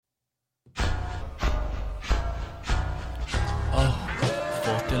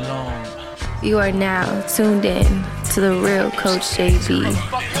You are now tuned in to the real Coach JB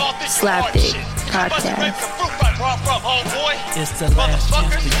Slapdick Podcast. It's the last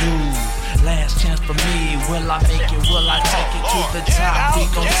chance for you, last chance for me. Will I make it? Will I take it to the top? We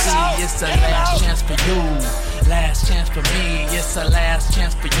gon' see. It's the last chance for you, last chance for me. It's the last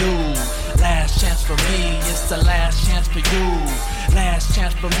chance for you, last chance for me. It's the last chance for you, last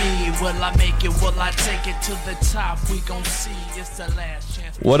chance for me. Will I make it? Will I take it to the top? We gon' see. It's the last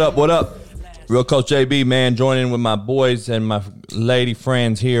chance. What up? What up? Real Coach JB, man, joining with my boys and my lady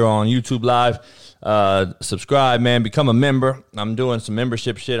friends here on YouTube Live. Subscribe, man. Become a member. I'm doing some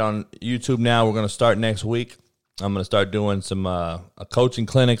membership shit on YouTube now. We're going to start next week. I'm going to start doing some a coaching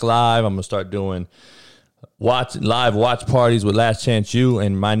clinic live. I'm going to start doing live watch parties with Last Chance U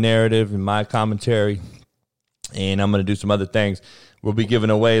and my narrative and my commentary. And I'm going to do some other things. We'll be giving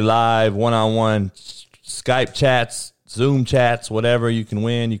away live one-on-one Skype chats, Zoom chats, whatever you can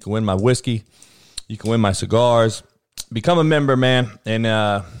win. You can win my whiskey. You can win my cigars. Become a member, man, and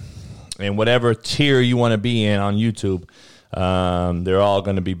whatever tier you want to be in on YouTube, they're all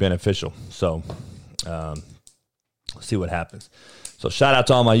going to be beneficial. So, see what happens. So, shout out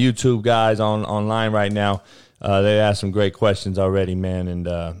to all my YouTube guys online right now. They asked some great questions already, man, and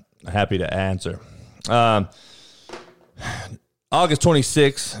happy to answer. August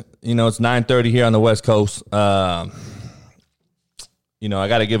 26th, it's 9:30 here on the West Coast. I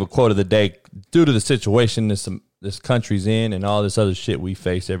got to give a quote of the day due to the situation this country's in and all this other shit we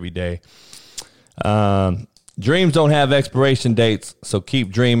face every day. Dreams don't have expiration dates, so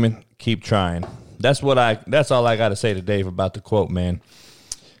keep dreaming, keep trying. That's all I got to say to Dave about the quote, man.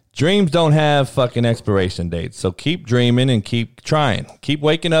 Dreams don't have fucking expiration dates, so keep dreaming and keep trying. Keep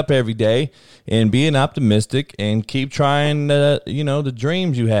waking up every day and being optimistic and keep trying, the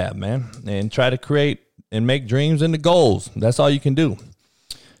dreams you have, man, and try to create and make dreams into goals. That's all you can do.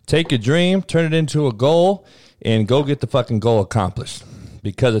 Take your dream, turn it into a goal, and go get the fucking goal accomplished.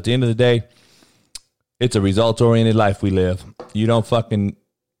 Because at the end of the day, it's a results-oriented life we live. You don't fucking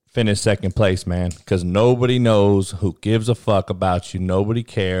finish second place, man, because nobody knows who gives a fuck about you. Nobody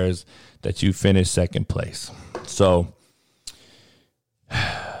cares that you finish second place. So,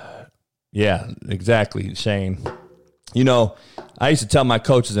 yeah, exactly, Shane. I used to tell my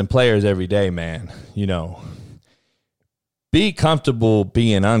coaches and players every day, man, be comfortable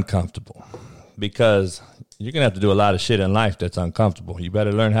being uncomfortable, because you're going to have to do a lot of shit in life that's uncomfortable. You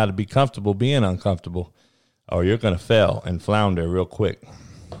better learn how to be comfortable being uncomfortable, or you're going to fail and flounder real quick.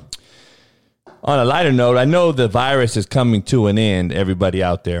 On a lighter note, I know the virus is coming to an end, everybody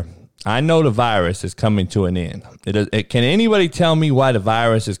out there. I know the virus is coming to an end. Can anybody tell me why the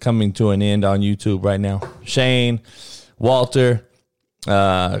virus is coming to an end on YouTube right now? Shane, Walter,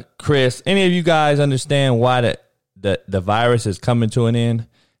 Chris, any of you guys understand why the virus is coming to an end?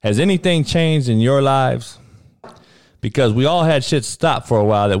 Has anything changed in your lives? Because we all had shit stop for a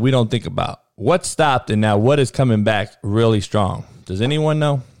while that we don't think about. What stopped and now what is coming back really strong? Does anyone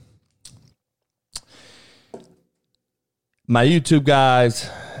know? My YouTube guys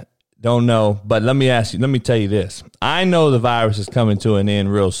don't know, but let me tell you this. I know the virus is coming to an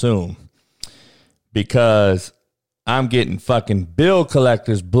end real soon because I'm getting fucking bill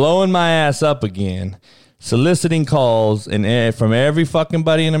collectors blowing my ass up again, soliciting calls from every fucking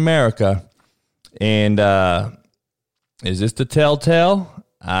buddy in America. And is this the telltale?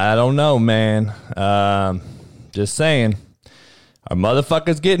 I don't know, man. Just saying. Are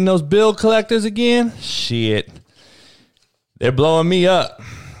motherfuckers getting those bill collectors again? Shit. They're blowing me up.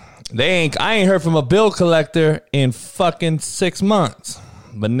 I ain't heard from a bill collector in fucking 6 months.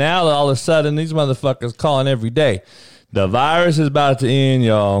 But now all of a sudden, these motherfuckers calling every day. The virus is about to end,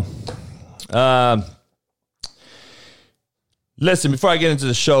 y'all. Listen, before I get into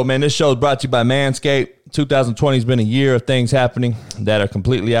the show, man, this show is brought to you by Manscaped. 2020 has been a year of things happening that are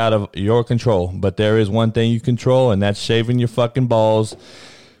completely out of your control. But there is one thing you control, and that's shaving your fucking balls.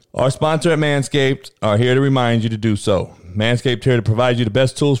 Our sponsor at Manscaped are here to remind you to do so. Manscaped here to provide you the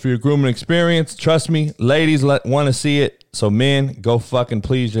best tools for your grooming experience. Trust me, ladies want to see it. So men, go fucking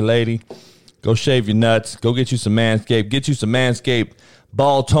please your lady. Go shave your nuts. Go get you some Manscaped. Get you some Manscaped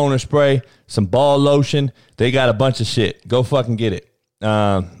ball toner spray, some ball lotion. They got a bunch of shit. Go fucking get it.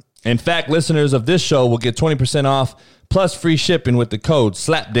 In fact, listeners of this show will get 20% off plus free shipping with the code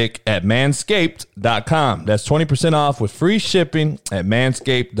SLAPDICK at manscaped.com. That's 20% off with free shipping at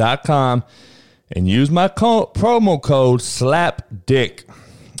manscaped.com. And use my promo code SLAPDICK.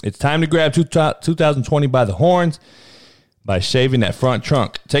 It's time to grab 2020 by the horns by shaving that front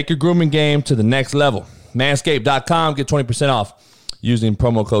trunk. Take your grooming game to the next level. Manscaped.com. Get 20% off using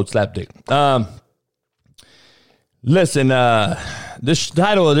promo code SLAPDICK. Listen, This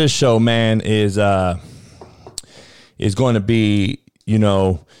title of this show, man, is going to be, you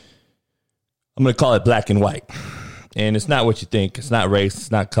know, I'm going to call it black and white. And it's not what you think. It's not race.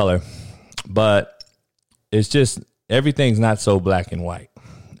 It's not color. But it's just everything's not so black and white.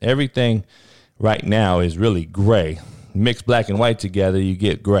 Everything right now is really gray. Mix black and white together, you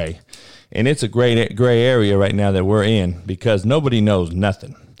get gray. And it's a gray area right now that we're in because nobody knows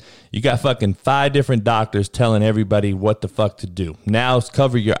nothing. You got fucking 5 different doctors telling everybody what the fuck to do. Now it's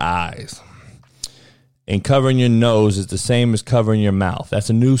cover your eyes. And covering your nose is the same as covering your mouth. That's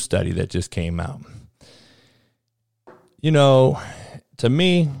a new study that just came out. You know, to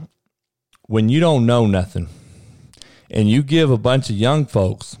me, when you don't know nothing and you give a bunch of young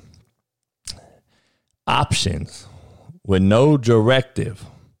folks options with no directive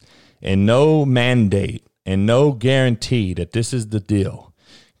and no mandate and no guarantee that this is the deal,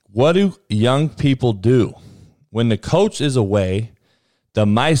 what do young people do? When the coach is away, the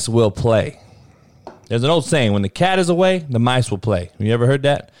mice will play. There's an old saying, when the cat is away, the mice will play. Have you ever heard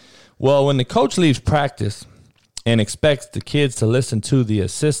that? Well, when the coach leaves practice and expects the kids to listen to the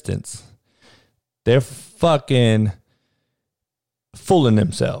assistants, they're fucking fooling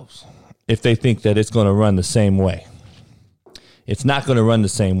themselves if they think that it's going to run the same way. It's not going to run the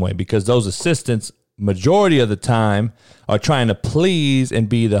same way because those assistants, majority of the time, are trying to please and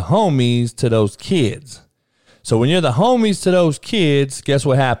be the homies to those kids. So when you're the homies to those kids, guess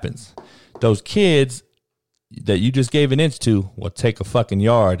what happens? Those kids that you just gave an inch to will take a fucking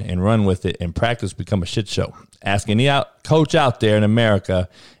yard and run with it, and practice become a shit show. Ask any coach out there in America,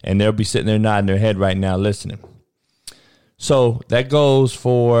 and they'll be sitting there nodding their head right now listening. So that goes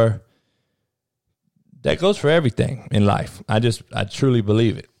for everything in life. I truly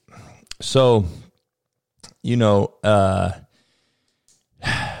believe it. So, you know, I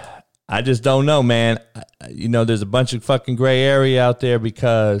just don't know, man. You know, there's a bunch of fucking gray area out there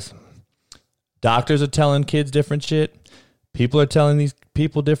because doctors are telling kids different shit. People are telling these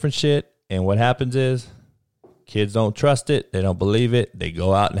people different shit. And what happens is kids don't trust it. They don't believe it. They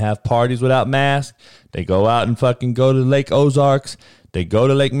go out and have parties without masks. They go out and fucking go to Lake Ozarks. They go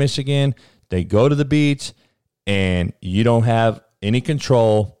to Lake Michigan. They go to the beach. And you don't have any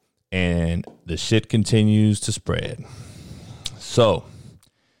control. And the shit continues to spread. So,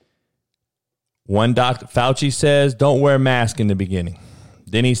 one doctor, Fauci says, don't wear a mask in the beginning.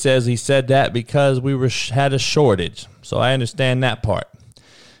 Then he says he said that because we had a shortage. So I understand that part.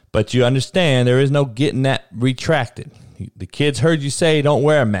 But you understand there is no getting that retracted. The kids heard you say don't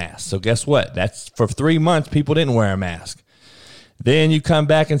wear a mask. So guess what? That's for 3 months people didn't wear a mask. Then you come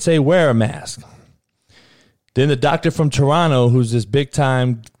back and say wear a mask. Then the doctor from Toronto, who's this big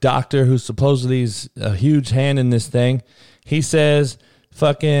time doctor who supposedly is a huge hand in this thing, he says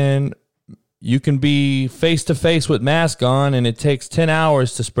fucking you can be face-to-face with mask on, and it takes 10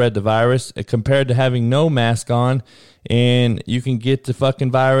 hours to spread the virus compared to having no mask on, and you can get the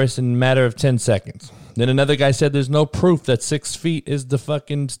fucking virus in a matter of 10 seconds. Then another guy said there's no proof that 6 feet is the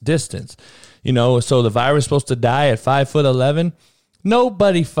fucking distance. You know, so the virus is supposed to die at 5'11"?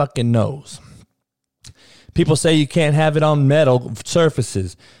 Nobody fucking knows. People say you can't have it on metal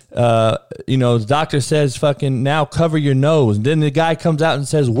surfaces. You know, the doctor says fucking now cover your nose. And then the guy comes out and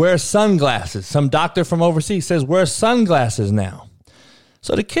says, wear sunglasses. Some doctor from overseas says, wear sunglasses now.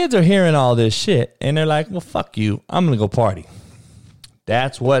 So the kids are hearing all this shit and they're like, well, fuck you. I'm going to go party.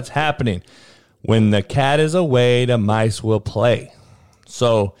 That's what's happening. When the cat is away, the mice will play.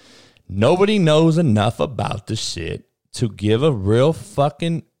 So nobody knows enough about the shit to give a real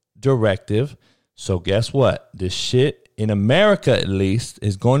fucking directive. So guess what? This shit, in America at least,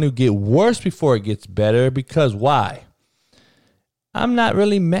 is going to get worse before it gets better. Because why? I'm not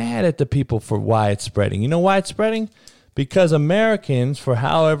really mad at the people for why it's spreading. You know why it's spreading? Because Americans, for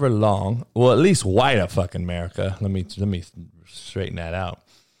however long, well, at least white fucking America, let me straighten that out,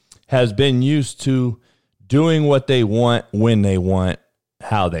 has been used to doing what they want, when they want,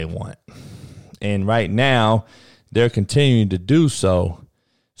 how they want. And right now, they're continuing to do so.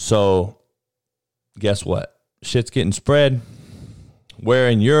 So guess what? Shit's getting spread. Where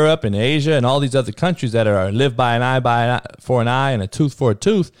in Europe and Asia and all these other countries that are live by an eye for an eye and a tooth for a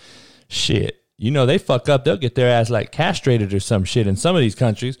tooth, shit, you know, they fuck up, they'll get their ass like castrated or some shit in some of these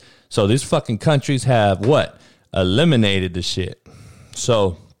countries. So these fucking countries have what? Eliminated the shit.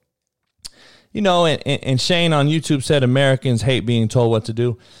 So, you know, and Shane on YouTube said Americans hate being told what to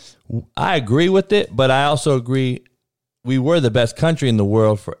do. I agree with it, but I also agree we were the best country in the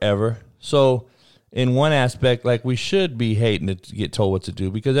world forever. So in one aspect, like, we should be hating to get told what to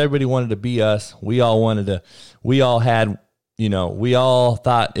do because everybody wanted to be us. We all had, you know, we all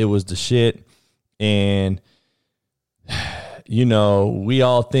thought it was the shit. And, we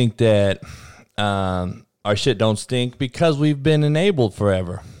all think that our shit don't stink because we've been enabled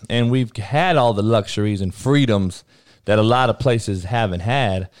forever. And we've had all the luxuries and freedoms that a lot of places haven't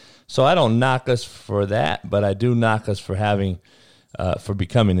had. So I don't knock us for that, but I do knock us for for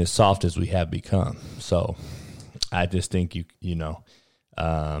becoming as soft as we have become. So I just think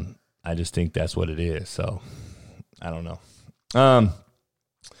I just think that's what it is. So I don't know.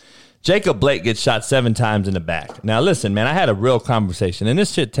 Jacob Blake gets shot 7 times in the back. Now listen, man, I had a real conversation, and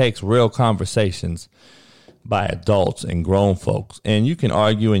this shit takes real conversations by adults and grown folks. And you can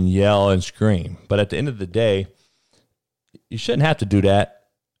argue and yell and scream, but at the end of the day, you shouldn't have to do that,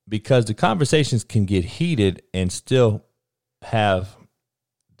 because the conversations can get heated and still have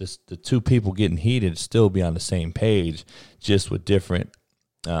the two people getting heated still be on the same page, just with different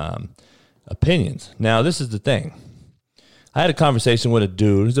opinions. Now, this is the thing. I had a conversation with a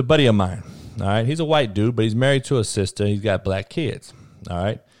dude. He's a buddy of mine. All right. He's a white dude, but he's married to a sister. He's got black kids. All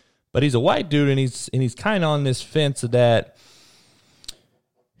right. But he's a white dude, and he's kind of on this fence that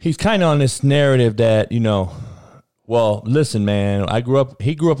he's kind of on this narrative that, well, listen, man,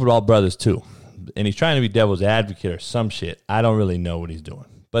 he grew up with all brothers too. And he's trying to be devil's advocate or some shit. I don't really know what he's doing.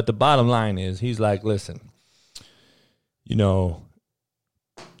 But the bottom line is, he's like, listen,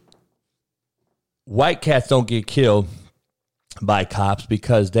 white cats don't get killed by cops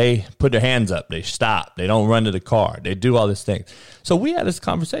because they put their hands up, they stop, they don't run to the car, they do all this thing. So we had this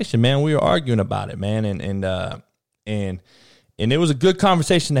conversation, man. We were arguing about it, man, and it was a good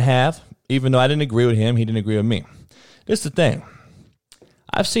conversation to have, even though I didn't agree with him, he didn't agree with me. This is the thing.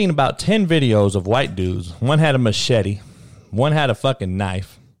 I've seen about 10 videos of white dudes. One had a machete, one had a fucking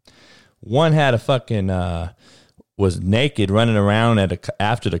knife, one had a fucking was naked running around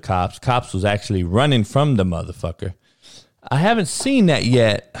after the cops. Cops was actually running from the motherfucker. I haven't seen that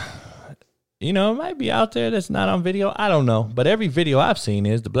yet. It might be out there that's not on video. I don't know. But every video I've seen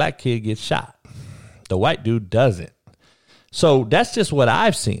is the black kid gets shot. The white dude doesn't. So that's just what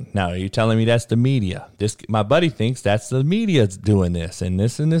I've seen. Now, are you telling me that's the media? My buddy thinks that's the media doing this and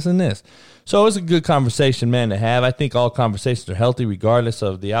this and this and this. So it's a good conversation, man, to have. I think all conversations are healthy regardless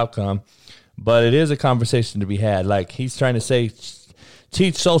of the outcome. But it is a conversation to be had. Like he's trying to say,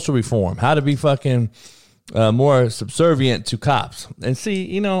 teach social reform, how to be fucking more subservient to cops. And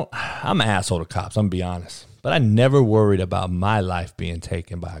see, I'm an asshole to cops, I'm going to be honest. But I never worried about my life being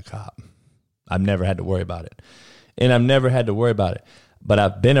taken by a cop. I've never had to worry about it. And I've never had to worry about it. But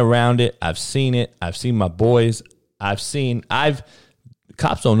I've been around it. I've seen it. I've seen my boys. Cops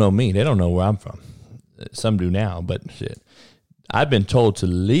don't know me. They don't know where I'm from. Some do now, but shit. I've been told to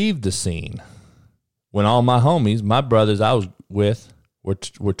leave the scene when all my homies, my brothers I was with,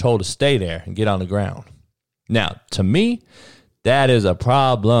 were told to stay there and get on the ground. Now, to me, that is a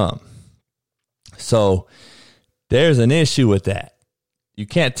problem. So there's an issue with that. You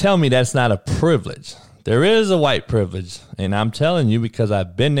can't tell me that's not a privilege. There is a white privilege, and I'm telling you because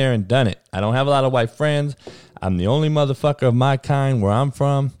I've been there and done it. I don't have a lot of white friends. I'm the only motherfucker of my kind where I'm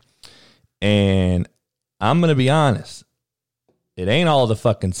from, and I'm going to be honest. It ain't all the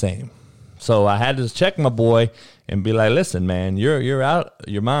fucking same. So I had to check my boy and be like, listen, man, you're out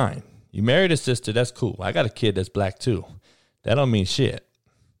your mind. You married a sister, that's cool. I got a kid that's black too. That don't mean shit.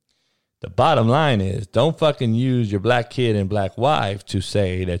 The bottom line is, don't fucking use your black kid and black wife to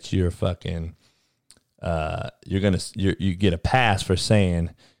say that you're fucking you get a pass for saying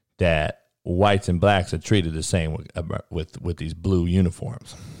that whites and blacks are treated the same with these blue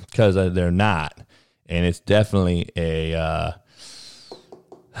uniforms, because they're not. And it's definitely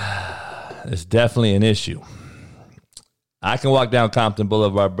it's definitely an issue. I can walk down Compton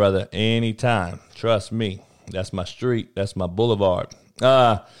Boulevard, brother, anytime. Trust me. That's my street. That's my boulevard.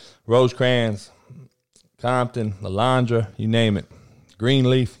 Rosecrans, Compton, Alondra, you name it.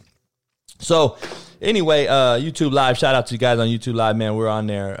 Greenleaf. So, anyway, YouTube Live. Shout out to you guys on YouTube Live, man. We're on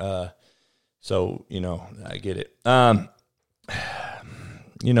there. So, I get it. Cats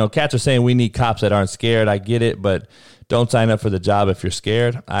are saying we need cops that aren't scared. I get it, but don't sign up for the job if you're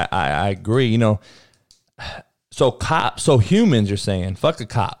scared. I agree. So humans, you're saying, fuck a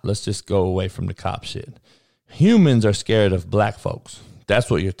cop. Let's just go away from the cop shit. Humans are scared of black folks.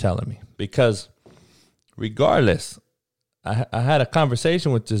 That's what you're telling me. Because regardless, I had a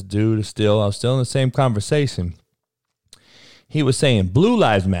conversation with this dude. I was still in the same conversation. He was saying blue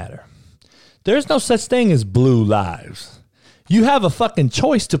lives matter. There's no such thing as blue lives. You have a fucking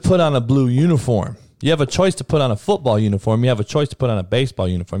choice to put on a blue uniform. You have a choice to put on a football uniform. You have a choice to put on a baseball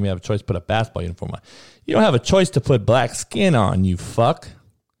uniform. You have a choice to put a basketball uniform on. You don't have a choice to put black skin on, you fuck.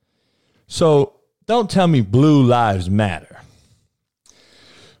 So don't tell me blue lives matter.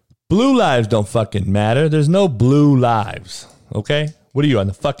 Blue lives don't fucking matter. There's no blue lives. okay? What are you, on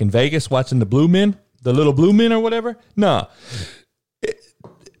the fucking Vegas watching the blue men? The little blue men or whatever? No.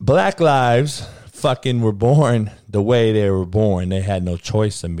 Black lives fucking were born the way they were born. They had no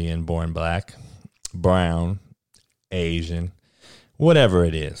choice in being born black, brown, Asian, whatever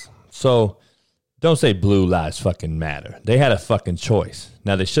it is. So don't say blue lives fucking matter. They had a fucking choice.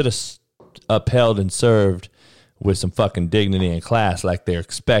 Now, they should have upheld and served with some fucking dignity and class like they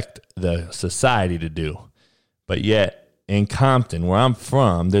expect the society to do. But yet, in Compton, where I'm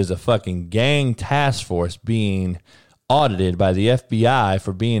from, there's a fucking gang task force being audited by the FBI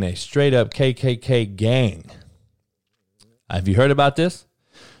for being a straight-up KKK gang. Have you heard about this?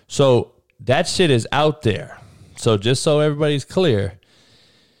 So that shit is out there. So just so everybody's clear,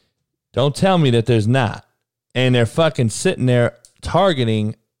 don't tell me that there's not. And they're fucking sitting there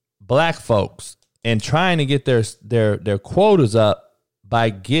targeting black folks and trying to get their quotas up by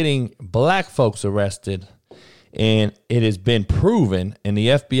getting black folks arrested. And it has been proven, and the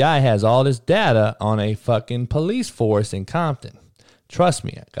FBI has all this data on a fucking police force in Compton. Trust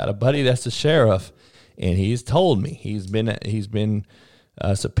me, I got a buddy that's a sheriff, and he's told me he's been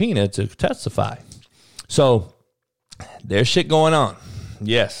subpoenaed to testify. So there's shit going on.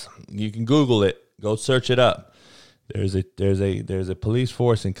 Yes, you can Google it. Go search it up. There's a police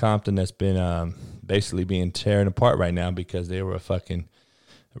force in Compton that's been basically being torn apart right now because they were a fucking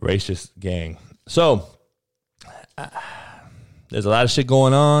racist gang. So there's a lot of shit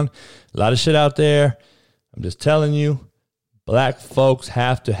going on, a lot of shit out there. I'm just telling you, black folks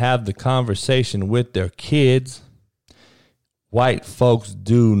have to have the conversation with their kids. White folks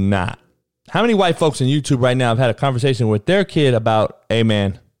do not. How many white folks on YouTube right now have had a conversation with their kid about, hey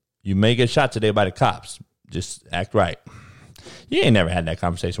man, you may get shot today by the cops. Just act right. You ain't never had that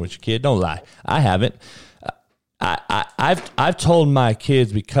conversation with your kid. Don't lie. I haven't. I've told my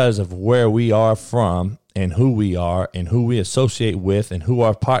kids, because of where we are from and who we are and who we associate with and who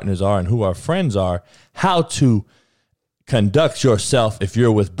our partners are and who our friends are, how to conduct yourself if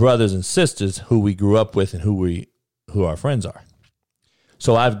you're with brothers and sisters who we grew up with and who our friends are.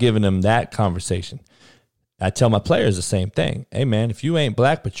 So I've given them that conversation. I tell my players the same thing. Hey man, if you ain't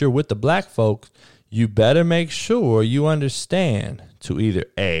black but you're with the black folks, you better make sure you understand to either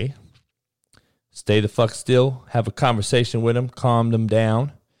A, stay the fuck still, have a conversation with them, calm them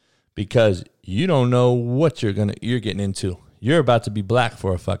down, because you don't know what you're getting into. You're about to be black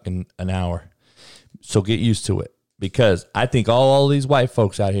for an hour. So get used to it, because I think all these white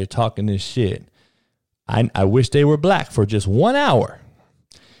folks out here talking this shit, I wish they were black for just 1 hour,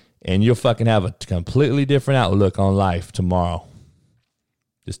 and you'll fucking have a completely different outlook on life tomorrow.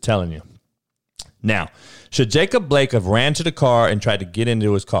 Just telling you. Now, should Jacob Blake have ran to the car and tried to get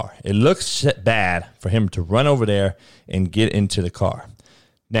into his car? It looks bad for him to run over there and get into the car.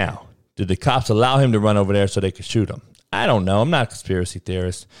 Now, did the cops allow him to run over there so they could shoot him? I don't know. I'm not a conspiracy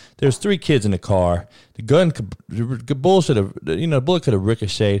theorist. There's 3 kids in the car. The bullet could have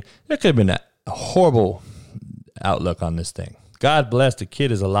ricocheted. There could have been a horrible outlook on this thing. God bless, the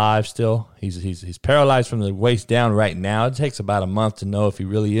kid is alive still. He's paralyzed from the waist down right now. It takes about a month to know if he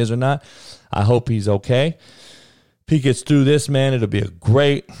really is or not. I hope he's okay. If he gets through this, man, it'll be a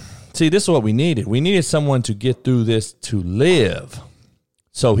great... See, this is what we needed. We needed someone to get through this to live,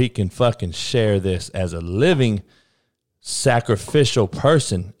 so he can fucking share this as a living, sacrificial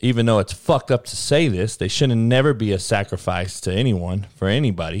person. Even though it's fucked up to say this, they shouldn't never be a sacrifice to anyone, for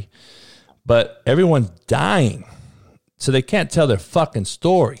anybody. But everyone's dying, so they can't tell their fucking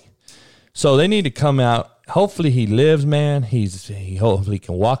story. So they need to come out. Hopefully he lives, man. He hopefully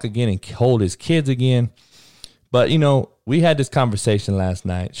can walk again and hold his kids again. But, we had this conversation last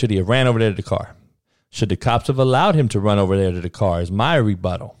night. Should he have ran over there to the car? Should the cops have allowed him to run over there to the car is my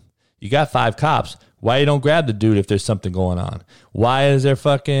rebuttal. You got 5 cops. Why you don't grab the dude if there's something going on? Why they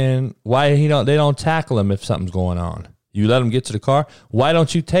don't tackle him if something's going on? You let him get to the car? Why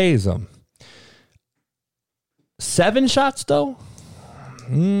don't you tase him? 7 shots though?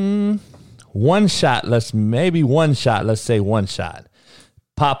 1 shot, let's say 1 shot.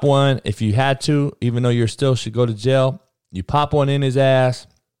 Pop one if you had to, even though you still should go to jail. You pop one in his ass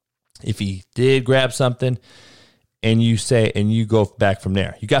if he did grab something, and you go back from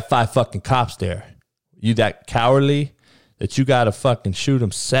there. You got 5 fucking cops there. You that cowardly that you got to fucking shoot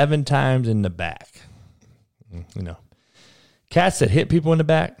him 7 times in the back. Cats that hit people in the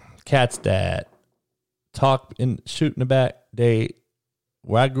back, cats that talk and shoot in the back,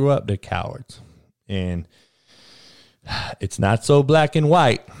 where I grew up, they're cowards. And it's not so black and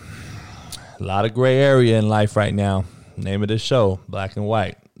white. A lot of gray area in life right now. Name of this show, Black and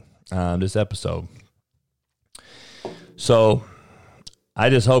White, this episode. So I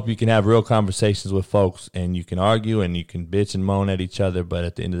just hope you can have real conversations with folks and you can argue and you can bitch and moan at each other. But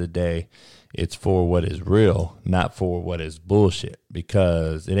at the end of the day, it's for what is real, not for what is bullshit,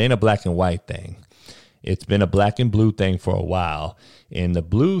 because it ain't a black and white thing. It's been a black and blue thing for a while. And the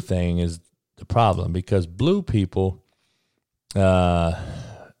blue thing is the problem because blue people have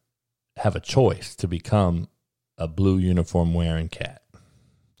a choice to become a blue uniform wearing cat.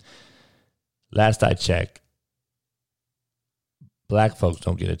 Last I checked, black folks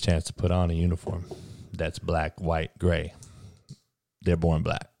don't get a chance to put on a uniform that's black, white, gray. They're born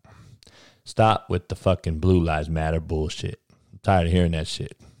black. Stop with the fucking Blue Lives Matter bullshit. I'm tired of hearing that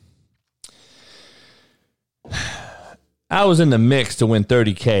shit. I was in the mix to win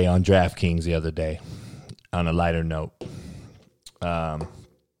 $30K on DraftKings the other day on a lighter note.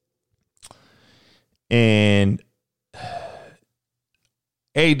 And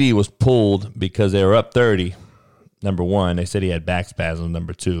AD was pulled because they were up 30. Number one, they said he had back spasms,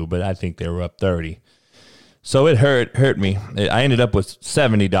 number two, but I think they were up 30. So it hurt me. I ended up with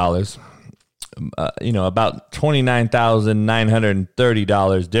 $70, about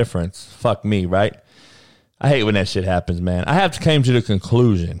 $29,930 difference. Fuck me, right? I hate when that shit happens, man. I have came to the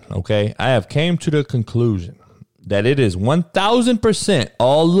conclusion, okay? I have came to the conclusion that it is 1,000%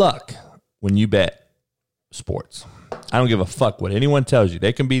 all luck when you bet sports. I don't give a fuck what anyone tells you.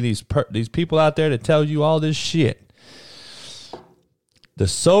 They can be these people out there that tell you all this shit. The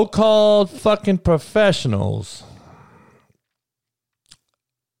so-called fucking professionals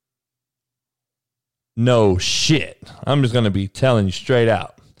know shit. I'm just going to be telling you straight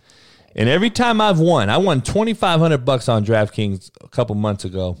out. And every time I won $2,500 on DraftKings a couple months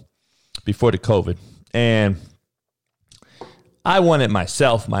ago before the COVID. And I won it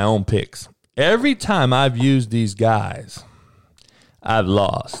myself, my own picks. Every time I've used these guys, I've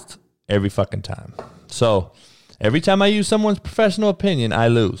lost every fucking time. So every time I use someone's professional opinion, I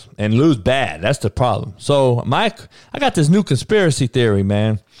lose, and lose bad. That's the problem. So I got this new conspiracy theory,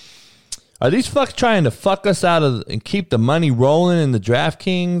 man. Are these fucks trying to fuck us out of and keep the money rolling in the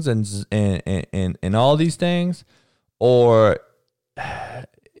DraftKings and all these things, or are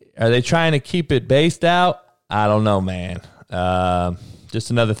they trying to keep it based out? I don't know, man.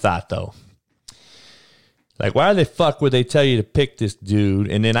 Just another thought, though. Like, why the fuck would they tell you to pick this dude?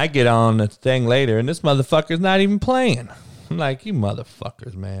 And then I get on the thing later, and this motherfucker's not even playing. I'm like, you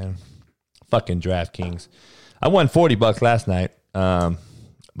motherfuckers, man. Fucking DraftKings. I won $40 last night,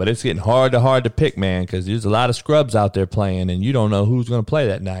 but it's getting hard to pick, man, because there's a lot of scrubs out there playing, and you don't know who's going to play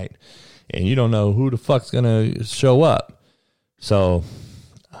that night, and you don't know who the fuck's going to show up. So,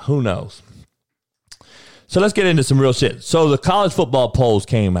 who knows? So let's get into some real shit. So the college football polls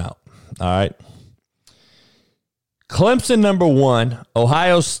came out, all right? Clemson number 1,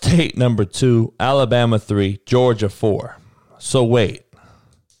 Ohio State number 2, Alabama 3, Georgia 4. So wait.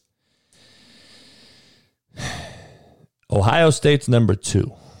 Ohio State's number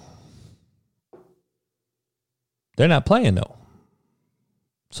 2. They're not playing, though.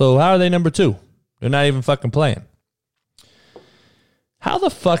 So how are they number 2? They're not even fucking playing. How the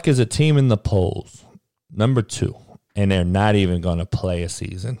fuck is a team in the polls number 2 and they're not even going to play a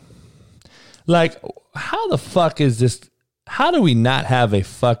season? Like, how the fuck is this? How do we not have a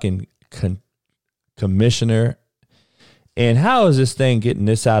fucking commissioner? And how is this thing getting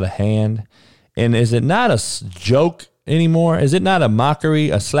this out of hand? And is it not a joke anymore? Is it not a mockery,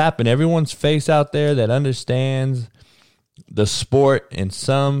 a slap in everyone's face out there that understands the sport in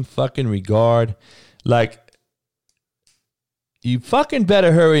some fucking regard? Like, you fucking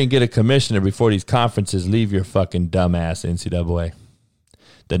better hurry and get a commissioner before these conferences leave your fucking dumbass NCAA.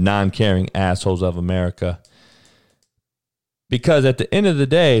 The non-caring assholes of America. Because at the end of the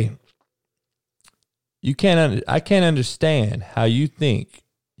day, I can't understand how you think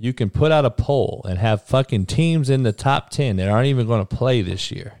you can put out a poll and have fucking teams in the top 10 that aren't even going to play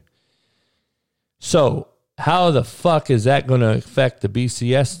this year. So how the fuck is that going to affect the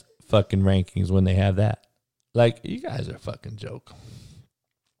BCS fucking rankings when they have that? Like, you guys are a fucking joke.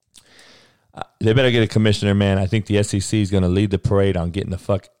 They better get a commissioner, man. I think the SEC is going to lead the parade on getting the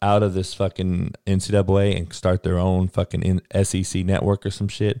fuck out of this fucking NCAA and start their own fucking SEC network or some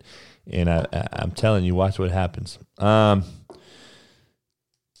shit. And I'm telling you, watch what happens. The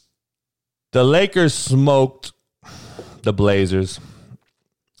Lakers smoked the Blazers.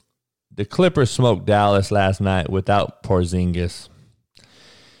 The Clippers smoked Dallas last night without Porzingis.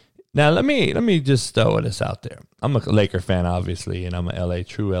 Now, let me just throw this out there. I'm a Laker fan, obviously, and I'm a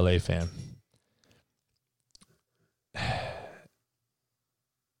true LA fan.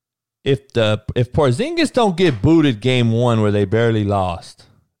 If Porzingis don't get booted game 1 where they barely lost,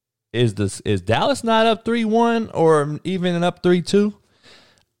 is Dallas not up 3-1 or even up 3-2?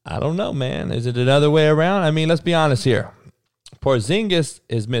 I don't know, man. Is it another way around? I mean, let's be honest here. Porzingis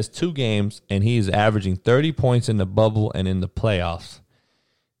has missed 2 games, and he's averaging 30 points in the bubble and in the playoffs.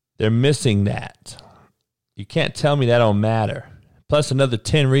 They're missing that. You can't tell me that don't matter. Plus another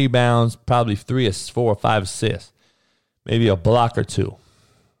 10 rebounds, probably 4 or 5 assists. Maybe a block or 2.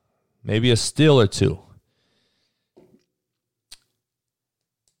 Maybe a steal or 2.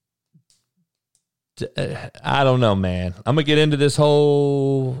 I don't know, man. I'm going to get into this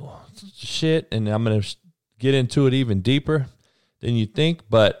whole shit, and I'm going to get into it even deeper than you think,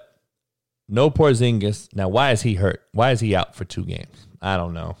 but no Porzingis. Now, why is he hurt? Why is he out for 2 games? I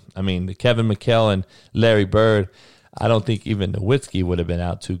don't know. I mean, the Kevin McHale and Larry Bird, I don't think even Nowitzki would have been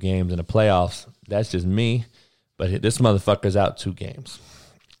out 2 games in the playoffs. That's just me. But this motherfucker's out 2 games.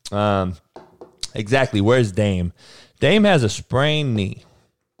 Exactly. Where's Dame? Dame has a sprained knee.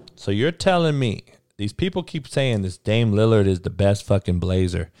 So you're telling me, these people keep saying this Dame Lillard is the best fucking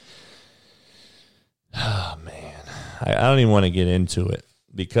Blazer. Oh, man. I don't even want to get into it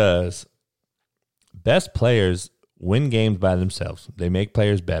because best players win games by themselves. They make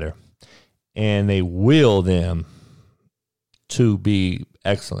players better, and they will them to be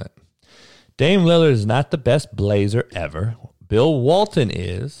excellent. Dame Lillard is not the best Blazer ever. Bill Walton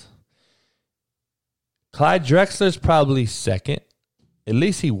is. Clyde Drexler's probably second. At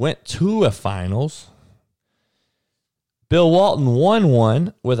least he went to a finals. Bill Walton won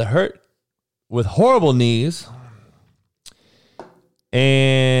one with horrible knees.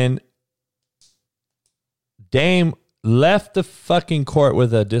 And Dame left the fucking court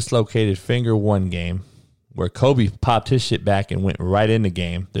with a dislocated finger one game where Kobe popped his shit back and went right in the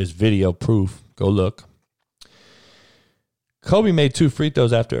game. There's video proof. Go look. Kobe made 2 free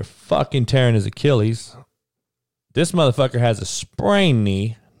throws after fucking tearing his Achilles. This motherfucker has a sprained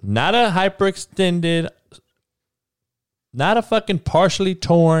knee, not a hyperextended, not a fucking partially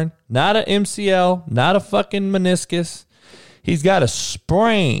torn, not a MCL, not a fucking meniscus. He's got a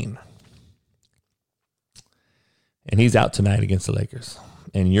sprain. And he's out tonight against the Lakers.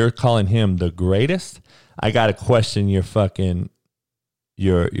 And you're calling him the greatest? I got to question your fucking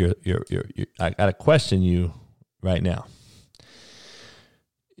I got to question you right now.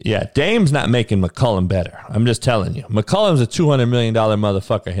 Yeah, Dame's not making McCollum better. I'm just telling you. McCollum's a $200 million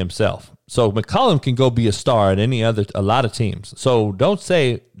motherfucker himself. So McCollum can go be a star at a lot of teams. So don't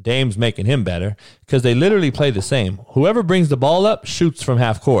say Dame's making him better because they literally play the same. Whoever brings the ball up shoots from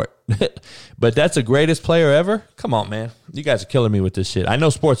half court. But that's the greatest player ever? Come on, man. You guys are killing me with this shit. I know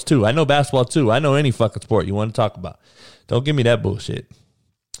sports too. I know basketball too. I know any fucking sport you want to talk about. Don't give me that bullshit.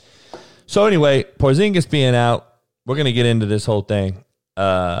 So anyway, Porzingis being out, we're going to get into this whole thing.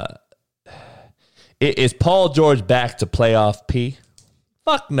 Is Paul George back to playoff P?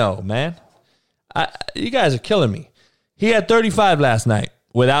 Fuck no, man. You guys are killing me. He had 35 last night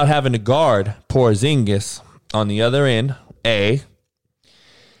without having to guard Porzingis on the other end,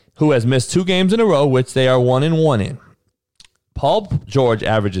 who has missed 2 games in a row, which they are 1-1 in. Paul George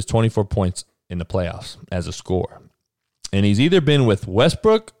averages 24 points in the playoffs as a scorer. And he's either been with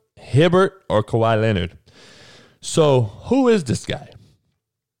Westbrook, Hibbert, or Kawhi Leonard. So who is this guy?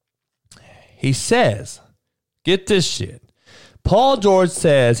 He says, get this shit. Paul George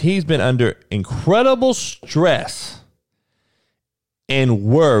says he's been under incredible stress and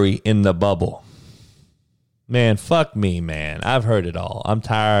worry in the bubble. Man, fuck me, man. I've heard it all. I'm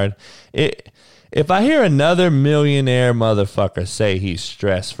tired. If I hear another millionaire motherfucker say he's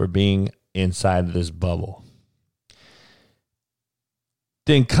stressed for being inside of this bubble,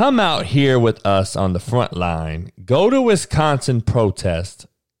 then come out here with us on the front line. Go to Wisconsin protest.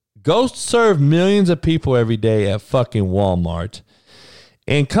 Go serve millions of people every day at fucking Walmart.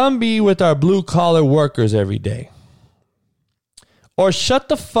 And come be with our blue-collar workers every day. Or shut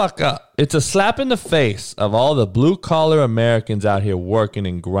the fuck up. It's a slap in the face of all the blue-collar Americans out here working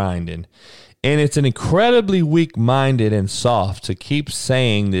and grinding. And it's an incredibly weak-minded and soft to keep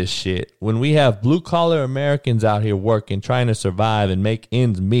saying this shit when we have blue-collar Americans out here working, trying to survive and make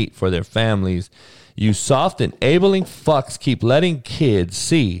ends meet for their families. You soft, enabling fucks keep letting kids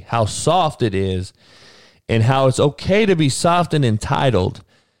see how soft it is and how it's okay to be soft and entitled.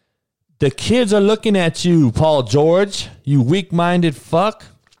 The kids are looking at you, Paul George, you weak-minded fuck.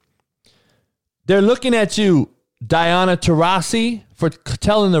 They're looking at you, Diana Taurasi, for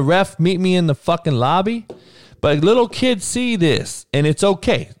telling the ref, meet me in the fucking lobby. But little kids see this, and it's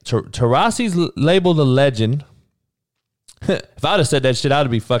okay. Taurasi's labeled a legend. If I would have said that shit, I would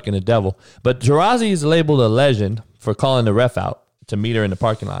be fucking a devil. But Taurasi's labeled a legend for calling the ref out to meet her in the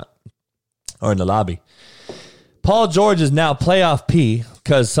parking lot or in the lobby. Paul George is now playoff P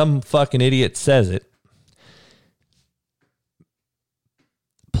because some fucking idiot says it.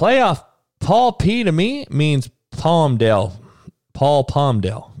 playoff, Paul P to me means Palmdale. Paul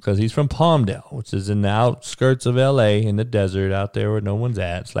Palmdale, because he's from Palmdale, which is in the outskirts of L.A., in the desert out there where no one's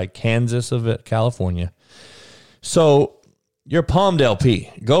at. It's like Kansas of California. So you're Palmdale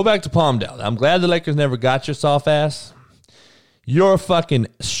P. Go back to Palmdale. I'm glad the Lakers never got your soft ass. You're fucking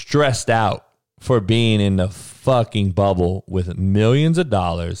stressed out for being in the fucking bubble with millions of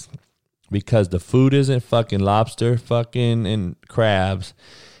dollars because the food isn't fucking lobster fucking and crabs,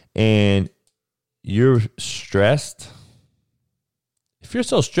 and you're stressed. If you're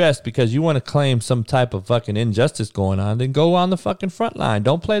so stressed because you want to claim some type of fucking injustice going on, then go on the fucking front line.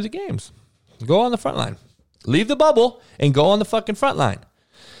 Don't play the games. Go on the front line. Leave the bubble and go on the fucking front line.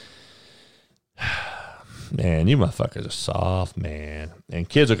 Man, you motherfuckers are soft, man. And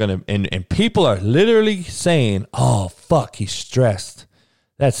kids are going to, and people are literally saying, oh, fuck, he's stressed.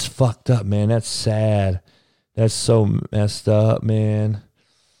 That's fucked up, man. That's sad. That's so messed up, man.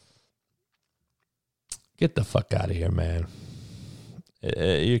 Get the fuck out of here, man.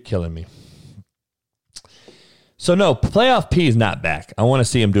 You're killing me. So, no, playoff P is not back. I want to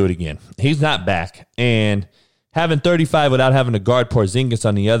see him do it again. He's not back. And having 35 without having to guard Porzingis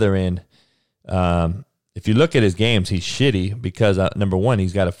on the other end, if you look at his games, he's shitty because, number one,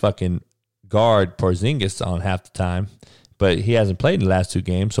 he's got to fucking guard Porzingis on half the time. But he hasn't played in the last two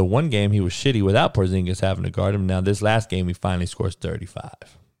games. So one game he was shitty without Porzingis having to guard him. Now, this last game, he finally scores 35.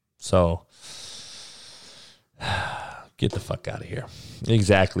 So, get the fuck out of here.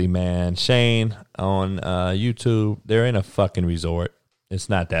 Exactly, man. Shane on YouTube, they're in a fucking resort. It's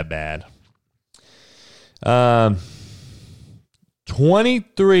not that bad.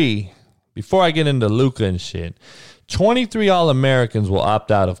 23, before I get into Luka and shit, 23 All-Americans will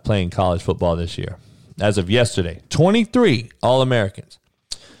opt out of playing college football this year. As of yesterday, 23 All-Americans.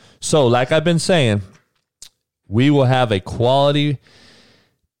 So, like I've been saying, we will have a quality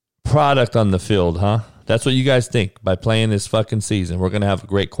product on the field, huh? That's what you guys think by playing this fucking season. We're going to have a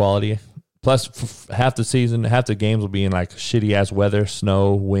great quality. Plus, half the season, half the games will be in like shitty-ass weather,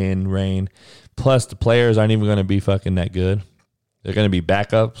 snow, wind, rain. Plus, the players aren't even going to be fucking that good. They're going to be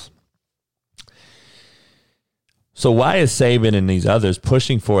backups. So why is Saban and these others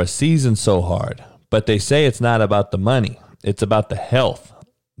pushing for a season so hard? But they say it's not about the money. It's about the health.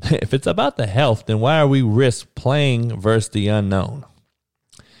 If it's about the health, then why are we risk playing versus the unknown?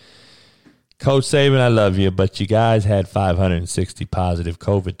 Coach Saban, I love you, but you guys had 560 positive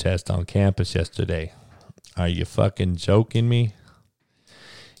COVID tests on campus yesterday. Are you fucking joking me?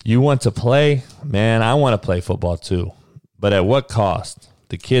 You want to play? Man, I want to play football too. But at what cost?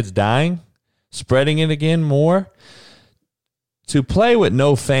 The kids dying? Spreading it again more? To play with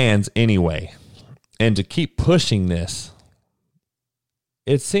no fans anyway, and to keep pushing this,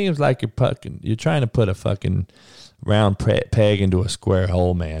 it seems like you're trying to put a fucking round peg into a square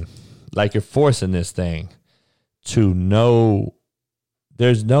hole, man. Like you're forcing this thing to know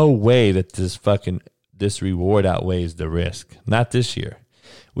there's no way that this reward outweighs the risk. Not this year.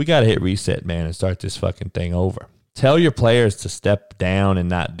 We got to hit reset, man, and start this fucking thing over. Tell your players to step down and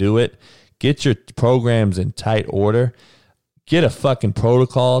not do it. Get your programs in tight order. Get a fucking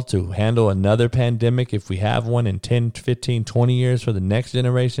protocol to handle another pandemic if we have one in 10, 15, 20 years for the next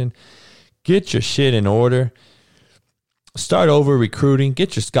generation. Get your shit in order. Start over recruiting.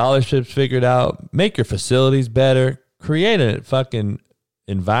 Get your scholarships figured out. Make your facilities better. Create a fucking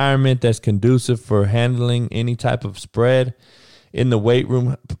environment that's conducive for handling any type of spread in the weight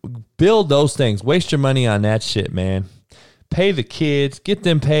room. Build those things. Waste your money on that shit, man. Pay the kids. Get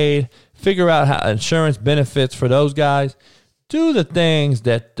them paid. Figure out how insurance benefits for those guys. Do the things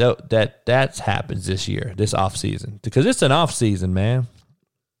that happens this year, this off season, because it's an off season, man.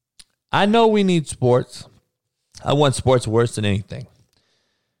 I know we need sports. I want sports worse than anything.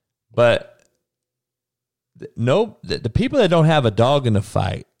 But the people that don't have a dog in the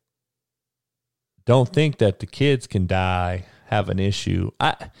fight don't think that the kids can die, have an issue.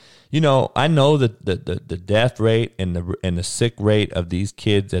 I know that the death rate and the sick rate of these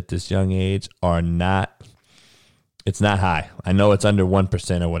kids at this young age it's not high. I know it's under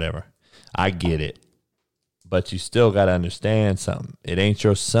 1% or whatever. I get it. But you still got to understand something. It ain't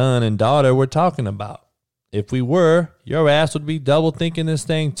your son and daughter we're talking about. If we were, your ass would be double thinking this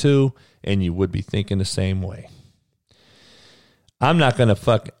thing too, and you would be thinking the same way. I'm not going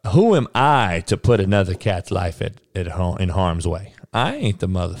to who am I to put another cat's life at home in harm's way? I ain't the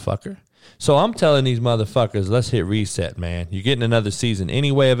motherfucker. So I'm telling these motherfuckers, let's hit reset, man. You're getting another season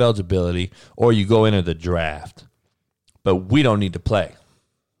anyway of eligibility, or you go into the draft. But we don't need to play.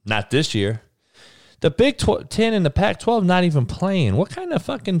 Not this year. The Big 10 and the Pac-12 not even playing. What kind of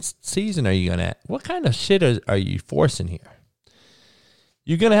fucking season are you going to have? What kind of shit are you forcing here?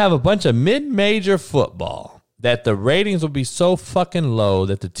 You're going to have a bunch of mid-major football that the ratings will be so fucking low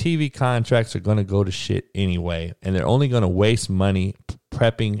that the TV contracts are going to go to shit anyway. And they're only going to waste money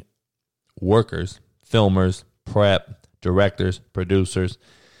prepping workers, filmers, prep, directors, producers,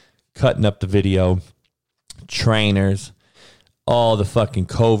 cutting up the video, trainers, all the fucking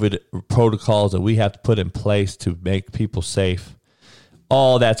COVID protocols that we have to put in place to make people safe.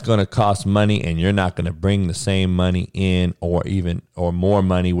 All that's going to cost money, and you're not going to bring the same money in or more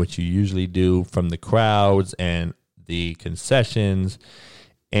money, which you usually do from the crowds and the concessions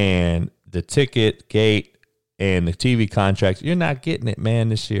and the ticket gate and the TV contracts. You're not getting it, man,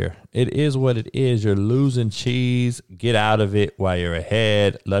 this year. It is what it is. You're losing cheese. Get out of it while you're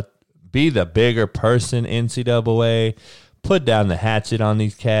ahead. Be the bigger person, NCAA. Put down the hatchet on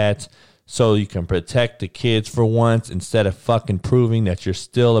these cats so you can protect the kids for once instead of fucking proving that you're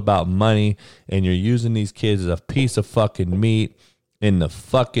still about money and you're using these kids as a piece of fucking meat in the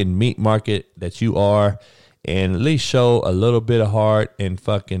fucking meat market that you are. And at least show a little bit of heart and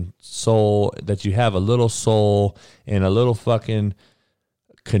fucking soul, that you have a little soul and a little fucking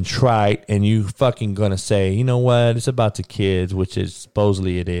contrite, and you fucking gonna say, you know what, it's about the kids, which is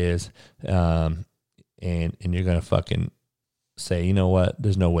supposedly it is, and you're gonna fucking say, you know what,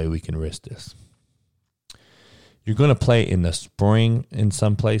 there's no way we can risk this. You're gonna play in the spring in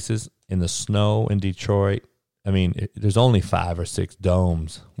some places, in the snow in Detroit. I mean, there's only 5 or 6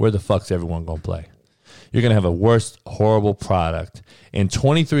 domes. Where the fuck's everyone gonna play? You're going to have a worst, horrible product. And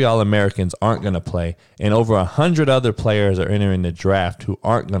 23 All-Americans aren't going to play. And over 100 other players are entering the draft who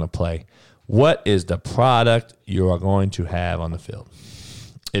aren't going to play. What is the product you are going to have on the field?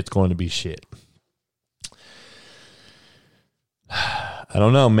 It's going to be shit. I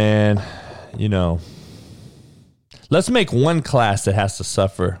don't know, man. You know, let's make one class that has to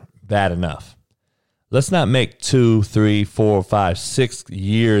suffer bad enough. Let's not make 2, 3, 4, 5, 6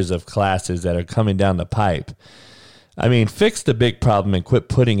 years of classes that are coming down the pipe. I mean, fix the big problem and quit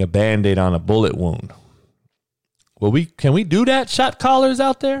putting a Band-Aid on a bullet wound. Well, can we do that, shot callers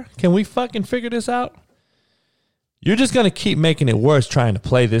out there? Can we fucking figure this out? You're just going to keep making it worse trying to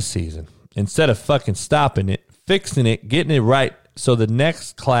play this season instead of fucking stopping it, fixing it, getting it right so the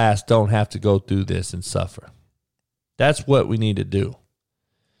next class don't have to go through this and suffer. That's what we need to do.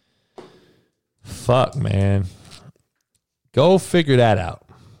 Fuck, man. Go figure that out.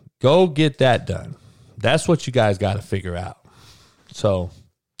 Go get that done. That's what you guys got to figure out. So,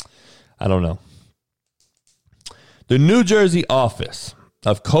 I don't know. The New Jersey office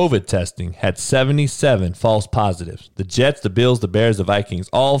of COVID testing had 77 false positives. The Jets, the Bills, the Bears, the Vikings,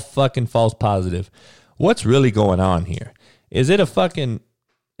 all fucking false positive. What's really going on here? Is it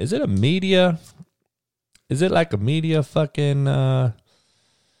a media? Is it like a media fucking...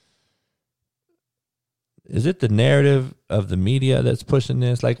 Is it the narrative of the media that's pushing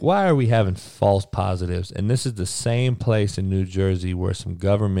this? Like, why are we having false positives? And this is the same place in New Jersey where some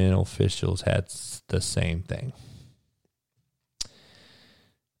governmental officials had the same thing.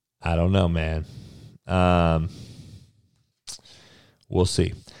 I don't know, man. We'll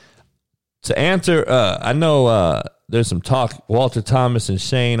see. To answer, I know there's some talk. Walter Thomas and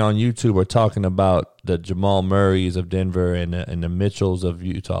Shane on YouTube are talking about the Jamal Murrays of Denver and the Mitchells of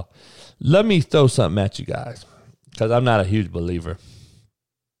Utah. Let me throw something at you guys, because I'm not a huge believer.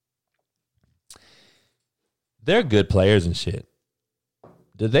 They're good players and shit.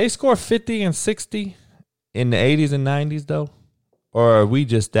 Did they score 50 and 60 in the 80s and 90s, though? Or are we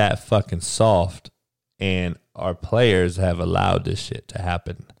just that fucking soft and our players have allowed this shit to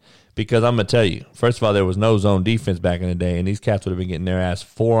happen? Because I'm going to tell you, first of all, there was no zone defense back in the day, and these cats would have been getting their ass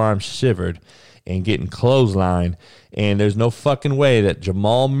forearms shivered and getting clotheslined. And there's no fucking way that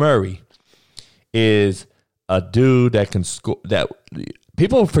Jamal Murray is a dude that can score. That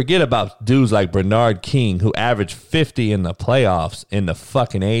people forget about dudes like Bernard King, who averaged 50 in the playoffs in the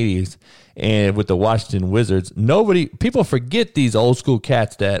fucking 80s and with the Washington Wizards. People forget these old school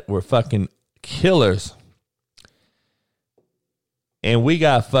cats that were fucking killers. And we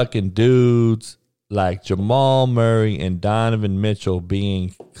got fucking dudes like Jamal Murray and Donovan Mitchell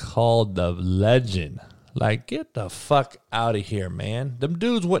being called the legend. Like, get the fuck out of here, man. Them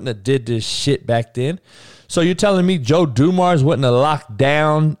dudes wouldn't have did this shit back then. So you're telling me Joe Dumars wouldn't have locked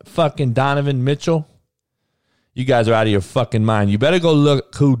down fucking Donovan Mitchell? You guys are out of your fucking mind. You better go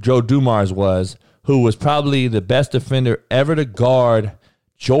look who Joe Dumars was, who was probably the best defender ever to guard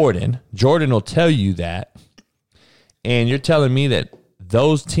Jordan. Jordan will tell you that. And you're telling me that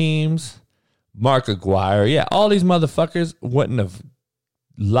those teams, Mark Aguirre, all these motherfuckers wouldn't have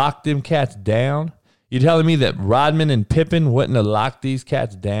locked them cats down? You're telling me that Rodman and Pippen wouldn't have locked these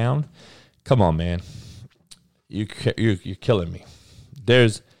cats down? Come on, man. You're killing me.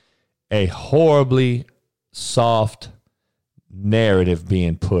 There's a horribly soft narrative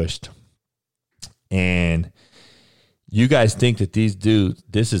being pushed. And you guys think that these dudes,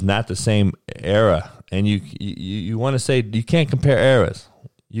 this is not the same era. And you want to say you can't compare eras.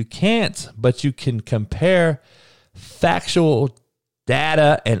 You can't, but you can compare factual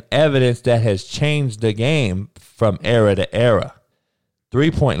data and evidence that has changed the game from era to era.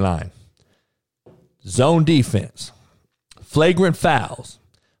 3-point line, zone defense, flagrant fouls,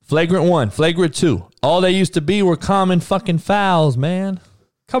 flagrant 1, flagrant 2. All they used to be were common fucking fouls, man.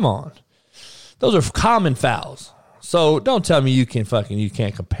 Come on. Those are common fouls. So don't tell me you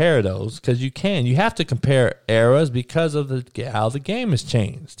can't compare those, because you can. You have to compare eras because of how the game has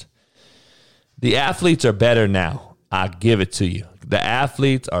changed. The athletes are better now. I give it to you. The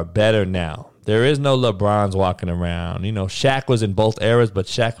athletes are better now. There is no LeBrons walking around. You know, Shaq was in both eras, but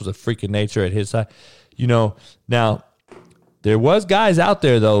Shaq was a freak of nature at his side. You know, now there was guys out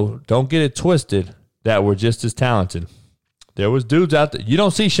there, though, don't get it twisted, that were just as talented. There was dudes out there. You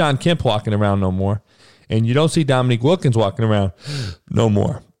don't see Shawn Kemp walking around no more. And you don't see Dominique Wilkins walking around no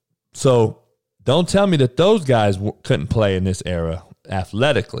more. So don't tell me that those guys couldn't play in this era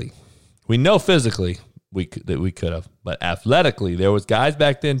athletically. We know physically that we could have. But athletically, there was guys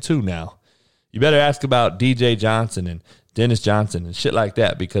back then too now. You better ask about DJ Johnson and Dennis Johnson and shit like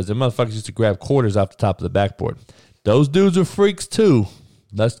that, because the motherfuckers used to grab quarters off the top of the backboard. Those dudes are freaks too.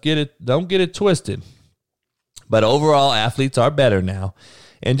 Don't get it twisted. But overall, athletes are better now.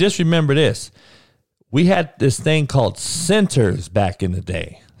 And just remember this. We had this thing called centers back in the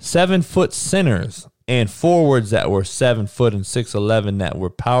day. 7-foot centers and forwards that were 7 foot and 6'11" that were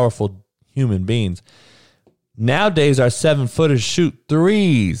powerful human beings. Nowadays, our 7-footers shoot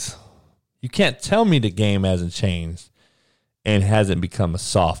threes. You can't tell me the game hasn't changed and hasn't become a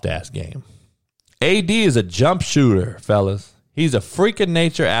soft-ass game. AD is a jump shooter, fellas. He's a freak of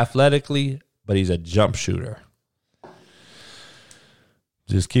nature athletically, but he's a jump shooter.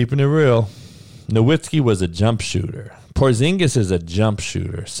 Just keeping it real. Nowitzki was a jump shooter. Porzingis is a jump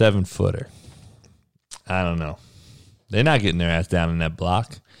shooter, 7-footer. I don't know. They're not getting their ass down in that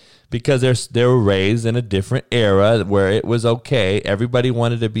block because they were raised in a different era where it was okay. Everybody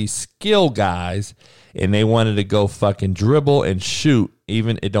wanted to be skill guys, and they wanted to go fucking dribble and shoot.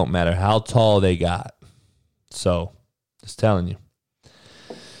 Even it don't matter how tall they got. So, just telling you.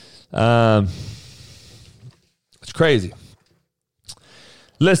 It's crazy.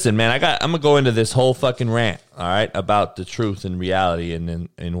 Listen, man, I'm going to go into this whole fucking rant, all right, about the truth and reality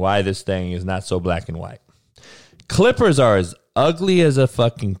and why this thing is not so black and white. Clippers are as ugly as a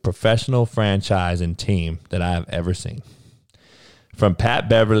fucking professional franchise and team that I have ever seen. From Pat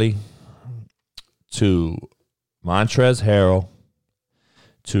Beverly to Montrezl Harrell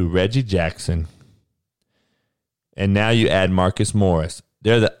to Reggie Jackson, and now you add Marcus Morris.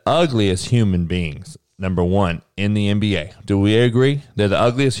 They're the ugliest human beings. Number one, in the NBA. Do we agree? They're the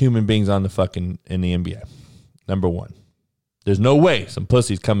ugliest human beings in the NBA. Number one. There's no way some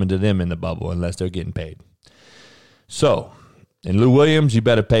pussy's coming to them in the bubble unless they're getting paid. So, in Lou Williams, you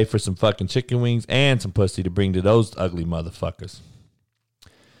better pay for some fucking chicken wings and some pussy to bring to those ugly motherfuckers.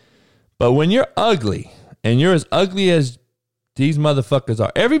 But when you're ugly, and you're as ugly as these motherfuckers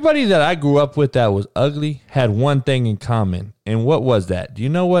are, everybody that I grew up with that was ugly had one thing in common. And what was that? Do you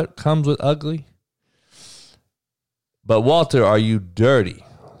know what comes with ugly? But Walter, are you dirty?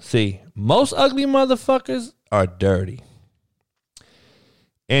 See, most ugly motherfuckers are dirty.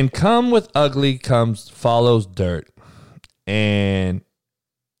 And come with ugly follows dirt. And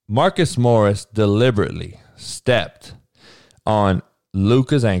Marcus Morris deliberately stepped on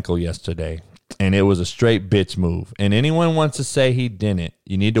Luka's ankle yesterday, and it was a straight bitch move. And anyone wants to say he didn't,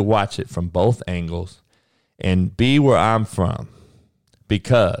 you need to watch it from both angles and be where I'm from,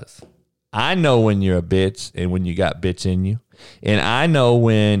 because I know when you're a bitch and when you got bitch in you. And I know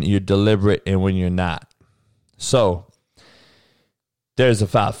when you're deliberate and when you're not. So there's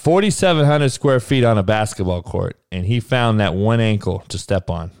about 4,700 square feet on a basketball court, and he found that one ankle to step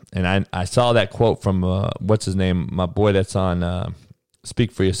on. And I saw that quote from, what's his name, my boy that's on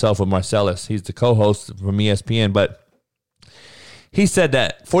Speak for Yourself with Marcellus. He's the co-host from ESPN. But he said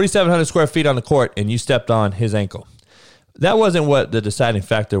that 4,700 square feet on the court, and you stepped on his ankle. That wasn't what the deciding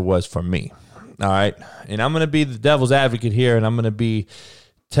factor was for me, all right? And I'm going to be the devil's advocate here, and I'm going to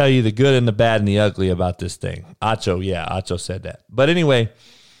tell you the good and the bad and the ugly about this thing. Acho said that. But anyway,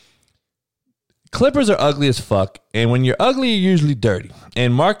 Clippers are ugly as fuck, and when you're ugly, you're usually dirty.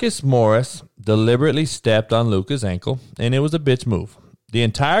 And Marcus Morris deliberately stepped on Luka's ankle, and it was a bitch move. The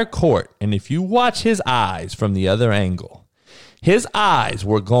entire court, and if you watch his eyes from the other angle, his eyes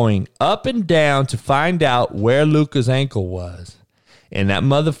were going up and down to find out where Luka's ankle was. And that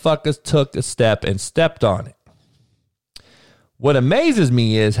motherfucker took a step and stepped on it. What amazes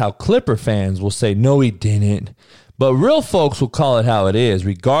me is how Clipper fans will say, no, he didn't. But real folks will call it how it is,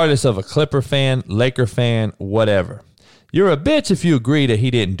 regardless of a Clipper fan, Laker fan, whatever. You're a bitch if you agree that he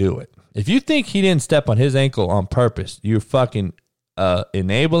didn't do it. If you think he didn't step on his ankle on purpose, you're fucking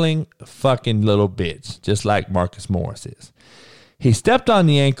enabling fucking little bitch, just like Marcus Morris is. He stepped on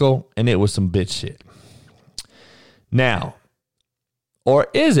the ankle, and it was some bitch shit. Now, or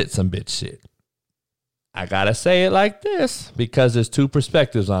is it some bitch shit? I gotta say it like this because there's two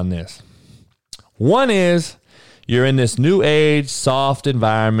perspectives on this. One is you're in this new age, soft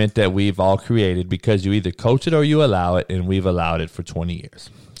environment that we've all created because you either coach it or you allow it, and we've allowed it for 20 years.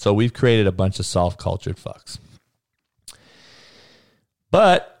 So we've created a bunch of soft-cultured fucks.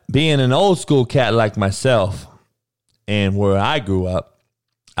 But being an old school cat like myself and where I grew up,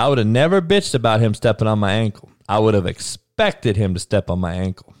 I would have never bitched about him stepping on my ankle. I would have expected him to step on my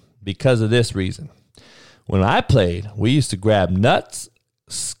ankle because of this reason. When I played, we used to grab nuts,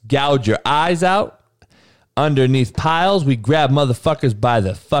 gouge your eyes out. Underneath piles, we grab motherfuckers by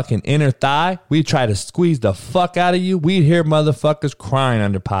the fucking inner thigh. We try to squeeze the fuck out of you. We'd hear motherfuckers crying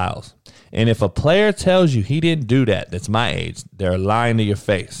under piles. And if a player tells you he didn't do that, that's my age, they're lying to your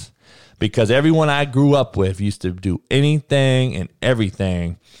face. Because everyone I grew up with used to do anything and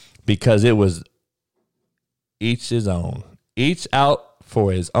everything because it was each his own. Each out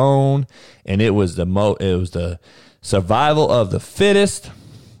for his own, and it was the survival of the fittest.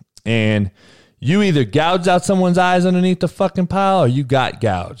 And you either gouged out someone's eyes underneath the fucking pile or you got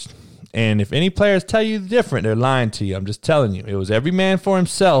gouged. And if any players tell you different, they're lying to you. I'm just telling you. It was every man for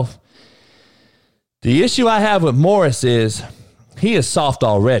himself. The issue I have with Morris is he is soft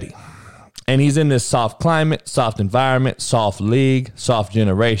already. And he's in this soft climate, soft environment, soft league, soft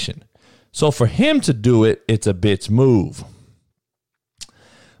generation. So for him to do it, it's a bitch move.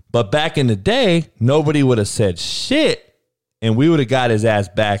 But back in the day, nobody would have said shit. And we would have got his ass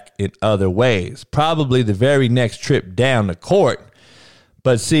back in other ways. Probably the very next trip down the court.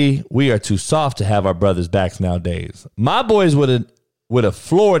 But see, we are too soft to have our brothers' backs nowadays. My boys would have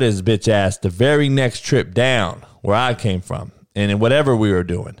floored his bitch ass the very next trip down where I came from. And in whatever we were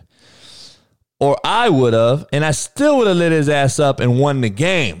doing. Or I would have, and I still would have lit his ass up and won the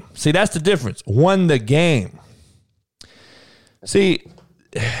game. See, that's the difference. Won the game. See,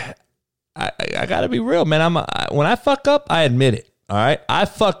 I got to be real, man. When I fuck up, I admit it. All right? I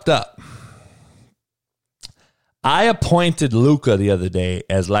fucked up. I appointed Luka the other day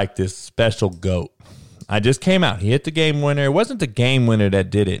as like this special GOAT. I just came out. He hit the game winner. It wasn't the game winner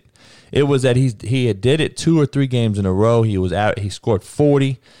that did it. It was that he had did it 2 or 3 games in a row. He was out. He scored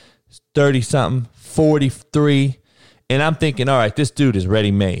 40, 30-something, 43. And I'm thinking, all right, this dude is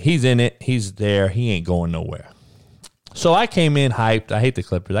ready-made. He's in it. He's there. He ain't going nowhere. So I came in hyped. I hate the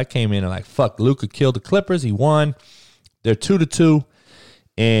Clippers. I came in and like, fuck, Luka killed the Clippers. He won. They're 2-2.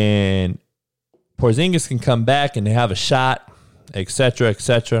 And Porzingis can come back and they have a shot, et cetera, et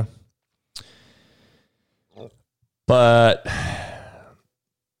cetera. But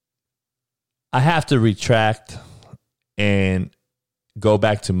I have to retract and go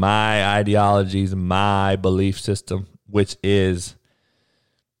back to my ideologies, my belief system, which is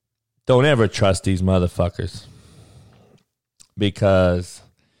don't ever trust these motherfuckers. Because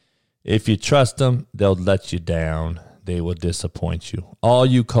if you trust them, they'll let you down. They will disappoint you. All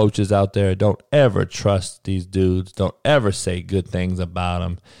you coaches out there, don't ever trust these dudes. Don't ever say good things about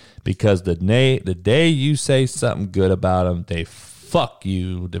them. Because the day you say something good about them, they fuck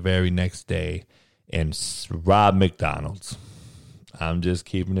you the very next day and rob McDonald's. I'm just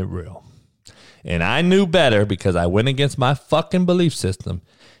keeping it real. And I knew better because I went against my fucking belief system.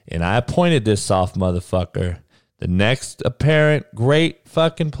 And I appointed this soft motherfucker the next apparent great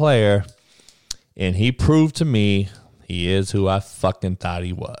fucking player, and he proved to me he is who I fucking thought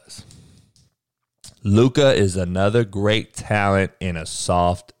he was. Luka is another great talent in a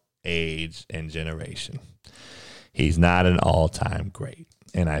soft age and generation. He's not an all-time great.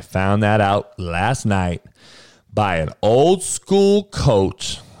 And I found that out last night by an old school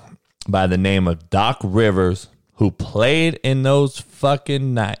coach by the name of Doc Rivers, who played in those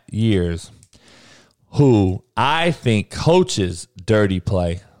fucking years, who I think coaches dirty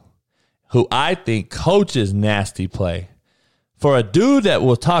play, who I think coaches nasty play. For a dude that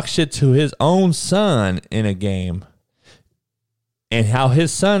will talk shit to his own son in a game and how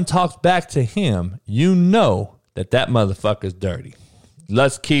his son talks back to him, you know that motherfucker's dirty.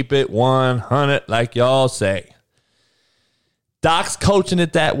 Let's keep it 100 like y'all say. Doc's coaching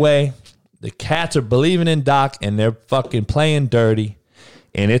it that way. The cats are believing in Doc and they're fucking playing dirty.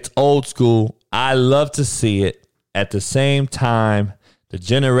 And it's old school. I love to see it. At the same time, The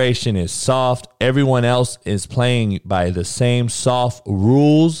generation is soft. Everyone else is playing by the same soft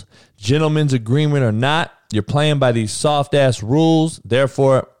rules. Gentlemen's agreement or not, you're playing by these soft-ass rules.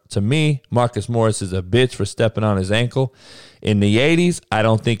 Therefore, to me, Marcus Morris is a bitch for stepping on his ankle. In the 80s, I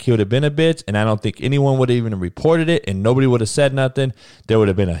don't think he would have been a bitch, and I don't think anyone would have even reported it, and nobody would have said nothing. There would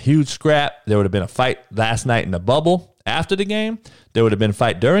have been a huge scrap. There would have been a fight last night in the bubble after the game. There would have been a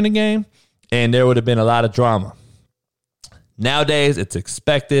fight during the game, and there would have been a lot of drama. Nowadays, it's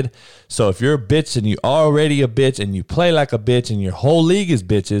expected. So if you're a bitch and you're already a bitch and you play like a bitch and your whole league is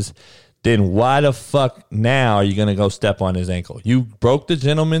bitches, then why the fuck now are you going to go step on his ankle? You broke the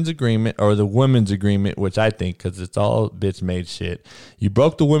gentleman's agreement or the women's agreement, which I think, because it's all bitch-made shit. You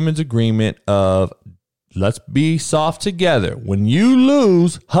broke the women's agreement of let's be soft together. When you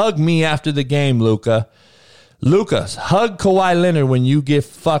lose, hug me after the game, Luka. Lucas, hug Kawhi Leonard when you get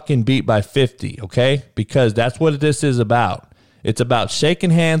fucking beat by 50, okay? Because that's what this is about. It's about shaking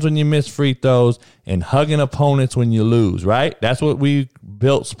hands when you miss free throws and hugging opponents when you lose, right? That's what we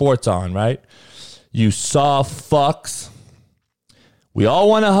built sports on, right? You soft fucks. We all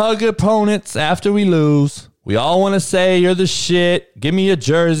want to hug opponents after we lose. We all want to say you're the shit. Give me your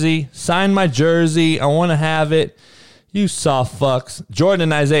jersey. Sign my jersey. I want to have it. You soft fucks. Jordan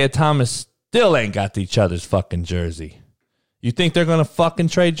and Isaiah Thomas still ain't got each other's fucking jersey. You think they're going to fucking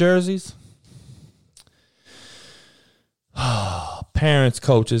trade jerseys? Parents,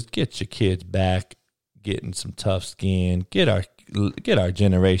 coaches, get your kids back, getting some tough skin, get our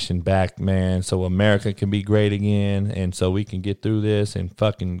generation back, man, so America can be great again, and so we can get through this and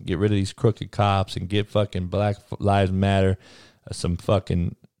fucking get rid of these crooked cops and get fucking Black Lives Matter some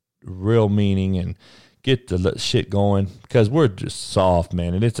fucking real meaning and get the shit going, because we're just soft,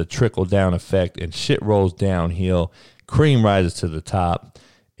 man, and it's a trickle-down effect, and shit rolls downhill, cream rises to the top,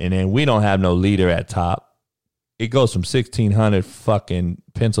 and then we don't have no leader at top. It goes from 1600 fucking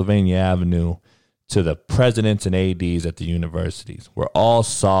Pennsylvania Avenue to the presidents and ADs at the universities. We're all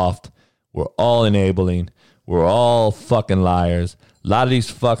soft. We're all enabling. We're all fucking liars. A lot of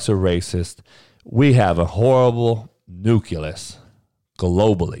these fucks are racist. We have a horrible nucleus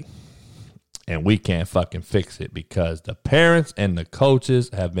globally, and we can't fucking fix it because the parents and the coaches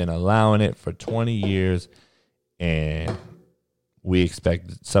have been allowing it for 20 years, and we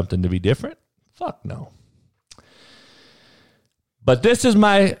expect something to be different? Fuck no. But this is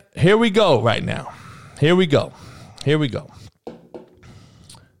here we go right now. Here we go.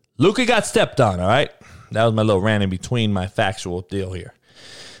 Luka got stepped on, all right? That was my little rant in between my factual deal here.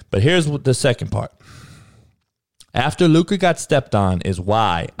 But here's the second part. After Luka got stepped on is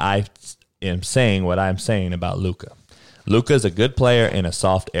why I am saying what I'm saying about Luka. Luka is a good player in a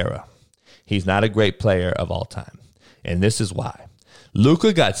soft era. He's not a great player of all time. And this is why.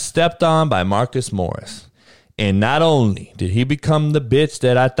 Luka got stepped on by Marcus Morris. And not only did he become the bitch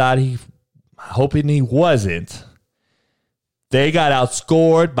that I thought hoping he wasn't, they got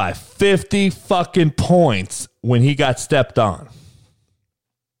outscored by 50 fucking points when he got stepped on.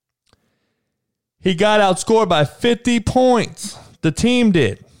 He got outscored by 50 points. The team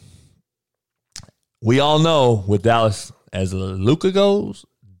did. We all know with Dallas, as Luka goes,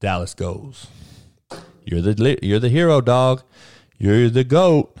 Dallas goes. You're the hero, dog. You're the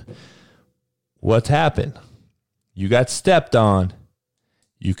GOAT. What's happened? You got stepped on.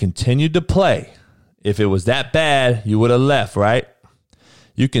 You continued to play. If it was that bad, you would have left, right?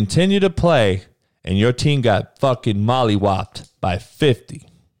 You continued to play, and your team got fucking mollywopped by 50.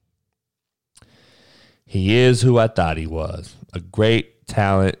 He is who I thought he was. A great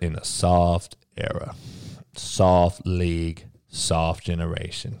talent in a soft era. Soft league, soft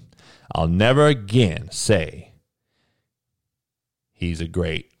generation. I'll never again say he's a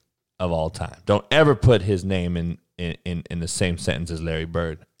great of all time. Don't ever put his name in the same sentence as Larry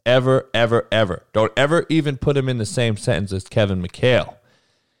Bird. Ever, ever, ever. Don't ever even put him in the same sentence as Kevin McHale.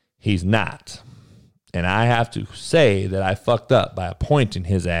 He's not. And I have to say that I fucked up by appointing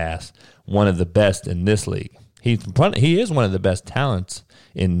his ass one of the best in this league. He is one of the best talents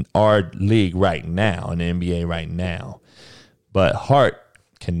in our league right now, in the NBA right now. But heart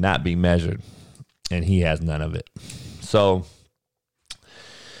cannot be measured, and he has none of it. So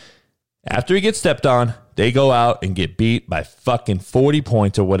after he gets stepped on, they go out and get beat by fucking 40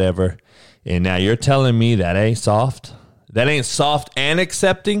 points or whatever. And now you're telling me that ain't soft? That ain't soft and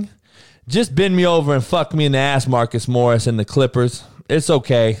accepting? Just bend me over and fuck me in the ass, Marcus Morris and the Clippers. It's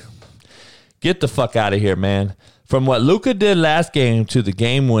okay. Get the fuck out of here, man. From what Luka did last game to the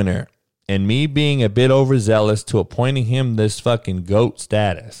game winner and me being a bit overzealous to appointing him this fucking GOAT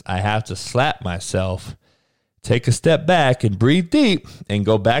status, I have to slap myself take a step back and breathe deep and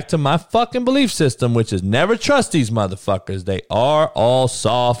go back to my fucking belief system, which is never trust these motherfuckers. They are all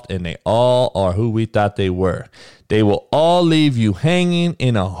soft and they all are who we thought they were. They will all leave you hanging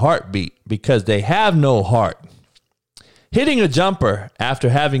in a heartbeat because they have no heart. Hitting a jumper after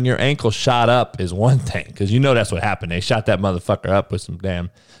having your ankle shot up is one thing, because you know that's what happened. They shot that motherfucker up with some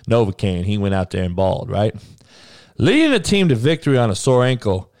damn Novocaine. He went out there and balled, right? Leading a team to victory on a sore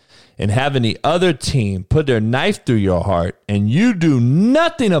ankle and having the other team put their knife through your heart and you do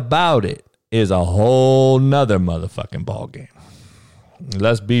nothing about it is a whole nother motherfucking ball game.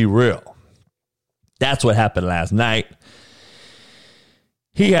 Let's be real. That's what happened last night.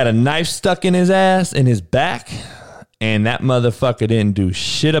 He had a knife stuck in his ass, in his back, and that motherfucker didn't do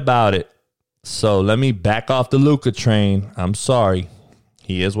shit about it. So let me back off the Luka train. I'm sorry.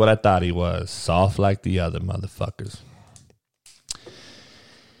 He is what I thought he was. Soft like the other motherfuckers.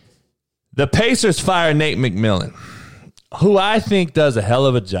 The Pacers fired Nate McMillan, who I think does a hell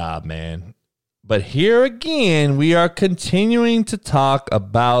of a job, man. But here again, we are continuing to talk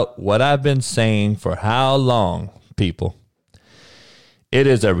about what I've been saying for how long, people. It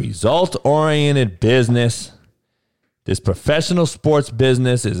is a result-oriented business. This professional sports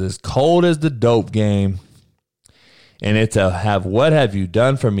business is as cold as the dope game. And it's a what have you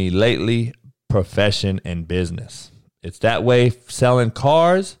done for me lately profession and business. It's that way selling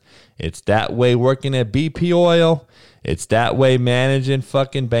cars. It's that way working at BP Oil. It's that way managing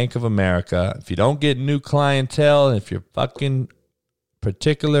fucking Bank of America. If you don't get new clientele, if your fucking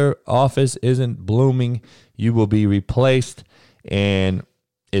particular office isn't blooming, you will be replaced. And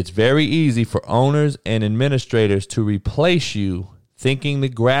it's very easy for owners and administrators to replace you thinking the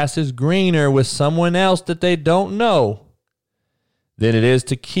grass is greener with someone else that they don't know than it is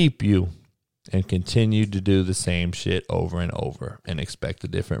to keep you and continue to do the same shit over and over and expect a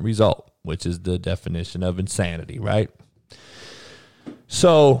different result, which is the definition of insanity, right?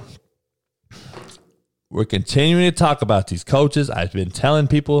 So we're continuing to talk about these coaches. I've been telling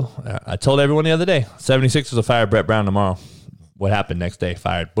people, I told everyone the other day, 76ers will fire Brett Brown tomorrow. What happened next day?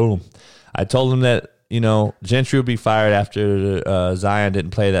 Fired. Boom. I told them that, Gentry would be fired after Zion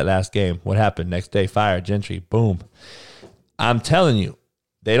didn't play that last game. What happened? Next day, fired. Gentry. Boom. I'm telling you,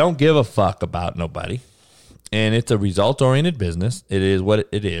 they don't give a fuck about nobody. And it's a result-oriented business. It is what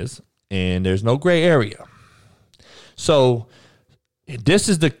it is. And there's no gray area. So this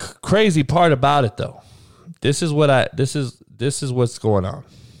is the crazy part about it, though. This is what's going on.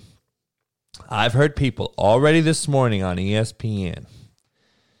 I've heard people already this morning on ESPN.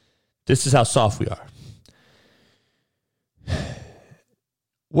 This is how soft we are.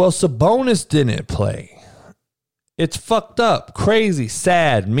 Well, Sabonis didn't play. It's fucked up, crazy,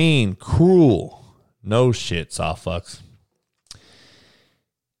 sad, mean, cruel. No shit, soft fucks.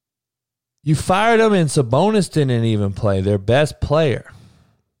 You fired him and Sabonis didn't even play, their best player.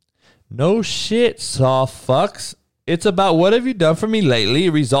 No shit, soft fucks. It's about what have you done for me lately,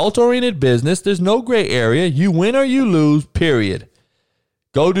 result-oriented business. There's no gray area. You win or you lose, period.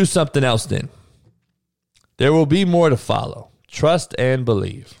 Go do something else then. There will be more to follow. Trust and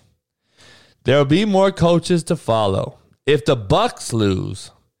believe. There will be more coaches to follow. If the Bucks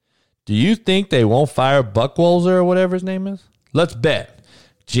lose, do you think they won't fire Buckwalzer or whatever his name is? Let's bet.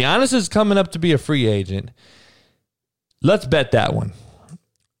 Giannis is coming up to be a free agent. Let's bet that one.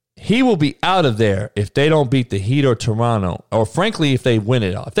 He will be out of there if they don't beat the Heat or Toronto, or frankly, if they win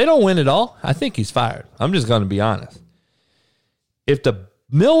it all. If they don't win it all, I think he's fired. I'm just going to be honest. If the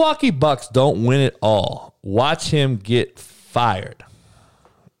Milwaukee Bucks don't win it all, watch him get fired.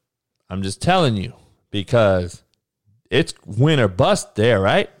 I'm just telling you, because it's win or bust there,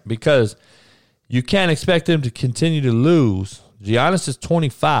 right? Because you can't expect him to continue to lose. Giannis is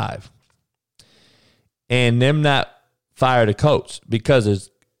 25, and them not fire the coach because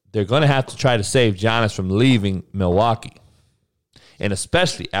they're going to have to try to save Giannis from leaving Milwaukee. And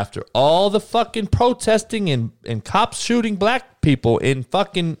especially after all the fucking protesting and cops shooting black people in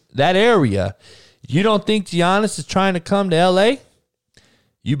fucking that area, you don't think Giannis is trying to come to LA?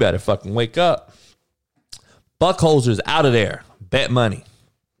 You better fucking wake up. Buckholzer's out of there. Bet money.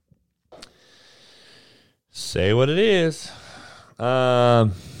 Say what it is.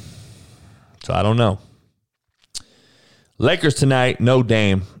 So I don't know. Lakers tonight, no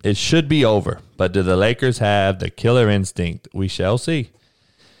Dame. It should be over. But do the Lakers have the killer instinct? We shall see.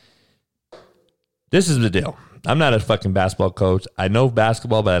 This is the deal. I'm not a fucking basketball coach. I know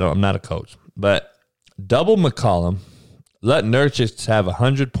basketball, but I'm not a coach. But double McCollum. Let Nurkic have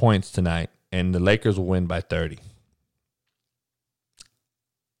 100 points tonight, and the Lakers will win by 30.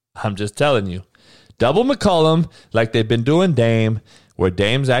 I'm just telling you. Double McCollum, like they've been doing Dame. where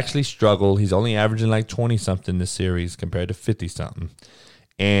Dame's actually struggled. He's only averaging like 20-something this series compared to 50-something.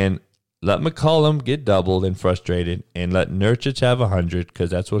 And let McCollum get doubled and frustrated, and let Nurkic have 100, because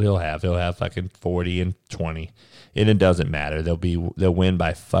that's what he'll have. He'll have fucking 40 and 20. And it doesn't matter. They'll win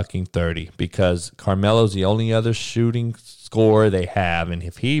by fucking 30, because Carmelo's the only other shooting scorer they have, and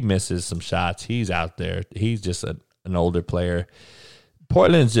if he misses some shots, he's out there. He's just an older player.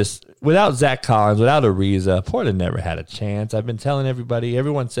 Portland's just, without Zach Collins, without Ariza, Portland never had a chance. I've been telling everybody,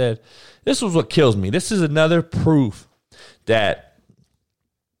 everyone said, this was what kills me. This is another proof that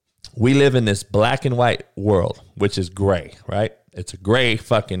we live in this black and white world, which is gray, right? It's a gray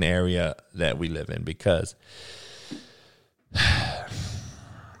fucking area that we live in, because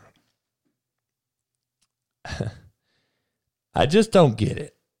I just don't get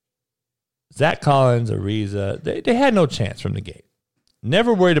it. Zach Collins, Ariza, they had no chance from the gate.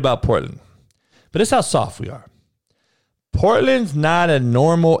 Never worried about Portland. But that's how soft we are. Portland's not a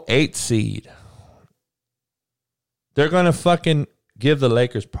normal 8 seed. They're going to fucking give the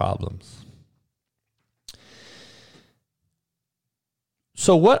Lakers problems.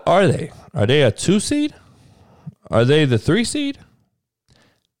 So what are they? Are they a 2 seed? Are they the 3 seed?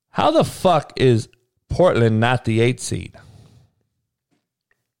 How the fuck is Portland not the 8 seed?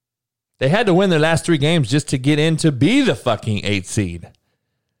 They had to win their last 3 games just to get in to be the fucking 8 seed.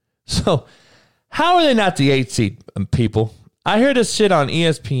 So how are they not the 8 seed, people? I hear this shit on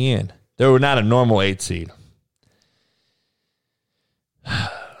ESPN. They were not a normal 8 seed.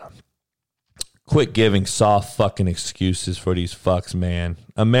 Quit giving soft fucking excuses for these fucks, man.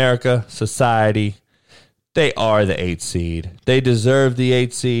 America, society, they are the 8 seed. They deserve the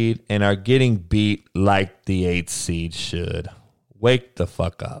 8 seed and are getting beat like the 8 seed should. Wake the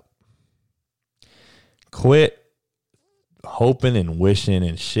fuck up. Quit hoping and wishing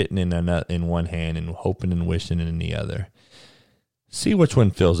and shitting in one hand and hoping and wishing in the other. See which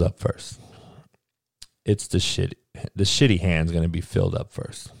one fills up first. It's the shitty hand's going to be filled up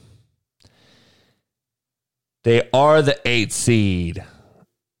first. They are the 8 seed.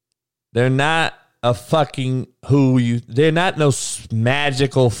 They're not a fucking they're not no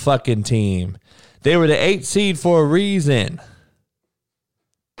magical fucking team. They were the 8 seed for a reason.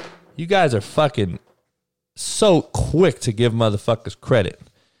 You guys are fucking so quick to give motherfuckers credit.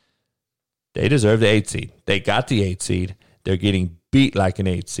 They deserve the 8 seed. They got the 8 seed. They're getting beat like an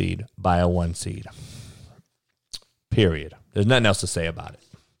 8 seed by a 1 seed. Period. There's nothing else to say about it.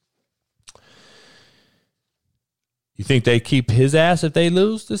 You think they keep his ass if they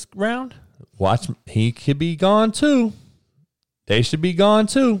lose this round? Watch, he could be gone too. They should be gone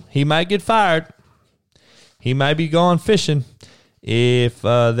too. He might get fired. He might be gone fishing. If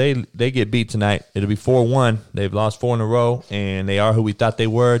they get beat tonight, it'll be 4-1. They've lost 4 in a row, and they are who we thought they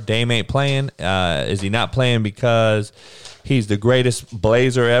were. Dame ain't playing. Is he not playing because he's the greatest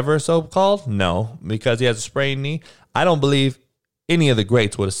Blazer ever, so-called? No, because he has a sprained knee. I don't believe any of the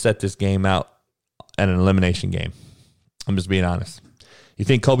greats would have set this game out at an elimination game. I'm just being honest. You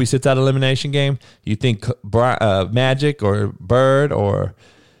think Kobe sits out an elimination game? You think Magic or Bird or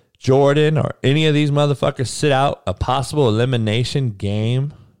Jordan or any of these motherfuckers sit out a possible elimination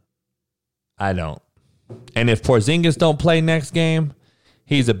game? I don't. And if Porzingis don't play next game,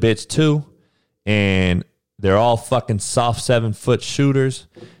 he's a bitch too. And they're all fucking soft 7-foot shooters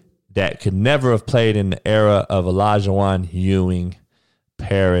that could never have played in the era of Olajuwon, Ewing,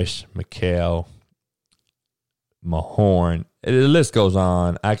 Parrish, McHale, Mahorn. The list goes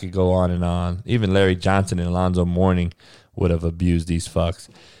on. I could go on and on. Even Larry Johnson and Alonzo Mourning would have abused these fucks.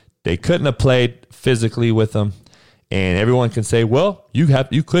 They couldn't have played physically with them, and everyone can say, "Well, you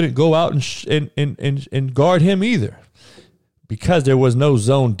couldn't go out and guard him either," because there was no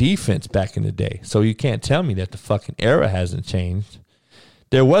zone defense back in the day. So you can't tell me that the fucking era hasn't changed.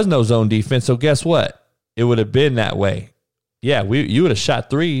 There was no zone defense, so guess what? It would have been that way. Yeah, you would have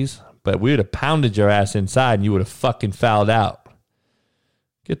shot threes, but we would have pounded your ass inside, and you would have fucking fouled out.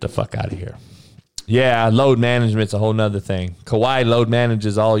 Get the fuck out of here. Yeah, load management's a whole nother thing. Kawhi load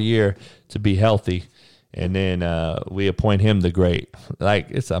manages all year to be healthy, and then we appoint him the great. Like,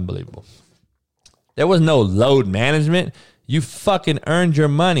 it's unbelievable. There was no load management. You fucking earned your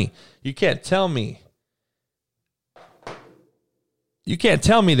money. You can't tell me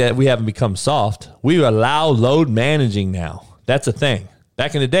that we haven't become soft. We allow load managing now. That's a thing.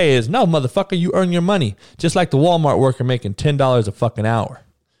 Back in the day is, no, motherfucker, you earn your money. Just like the Walmart worker making $10 a fucking hour.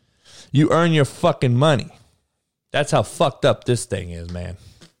 You earn your fucking money. That's how fucked up this thing is, man.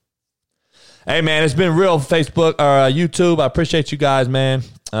 Hey, man, it's been real, Facebook or YouTube. I appreciate you guys, man,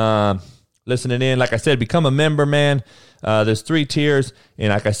 listening in. Like I said, become a member, man. There's 3 tiers.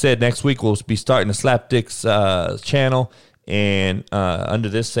 And like I said, next week we'll be starting the Slapdicks channel. and under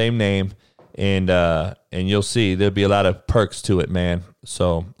this same name, and you'll see there'll be a lot of perks to it, man.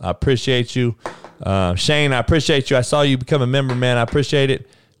 So I appreciate you. Shane, I appreciate you. I saw you become a member, man. I appreciate it.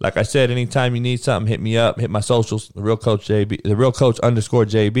 Like I said, anytime you need something, hit me up. Hit my socials, the Real Coach JB, the Real Coach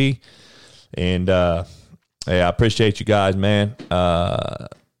 _JB. And hey, I appreciate you guys, man.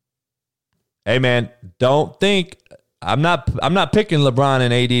 Hey, man, don't think I'm not picking LeBron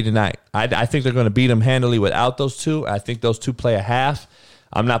and AD tonight. I think they're going to beat them handily without those two. I think those two play a half.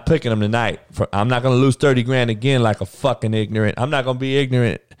 I'm not picking them tonight. I'm not going to lose $30,000 again like a fucking ignorant. I'm not going to be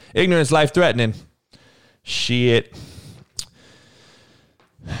ignorant. Ignorance life-threatening. Shit.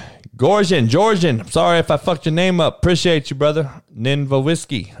 Georgian. I'm sorry if I fucked your name up. Appreciate you, brother. Ninva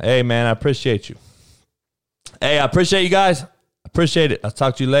Whiskey. Hey, man, I appreciate you. Hey, I appreciate you guys. I appreciate it. I'll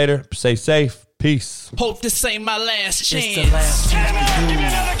talk to you later. Stay safe. Peace. Hope this ain't my last chance. It's the last chance for you.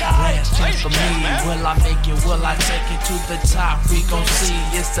 Last chance for me. Will I make it? Will I take it to the top? We gon' see.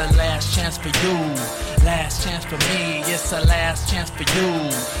 It's the last chance for you. Last chance for me. It's the last chance for you.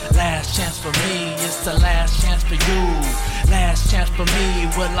 Last chance for me. It's the last chance for you. Last chance for me.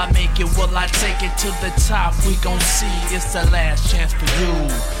 Will I make it? Will I take it to the top? We gon' see. It's the last chance for you.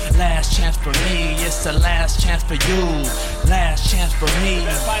 Last chance for me. It's the last chance for you. Last chance for me.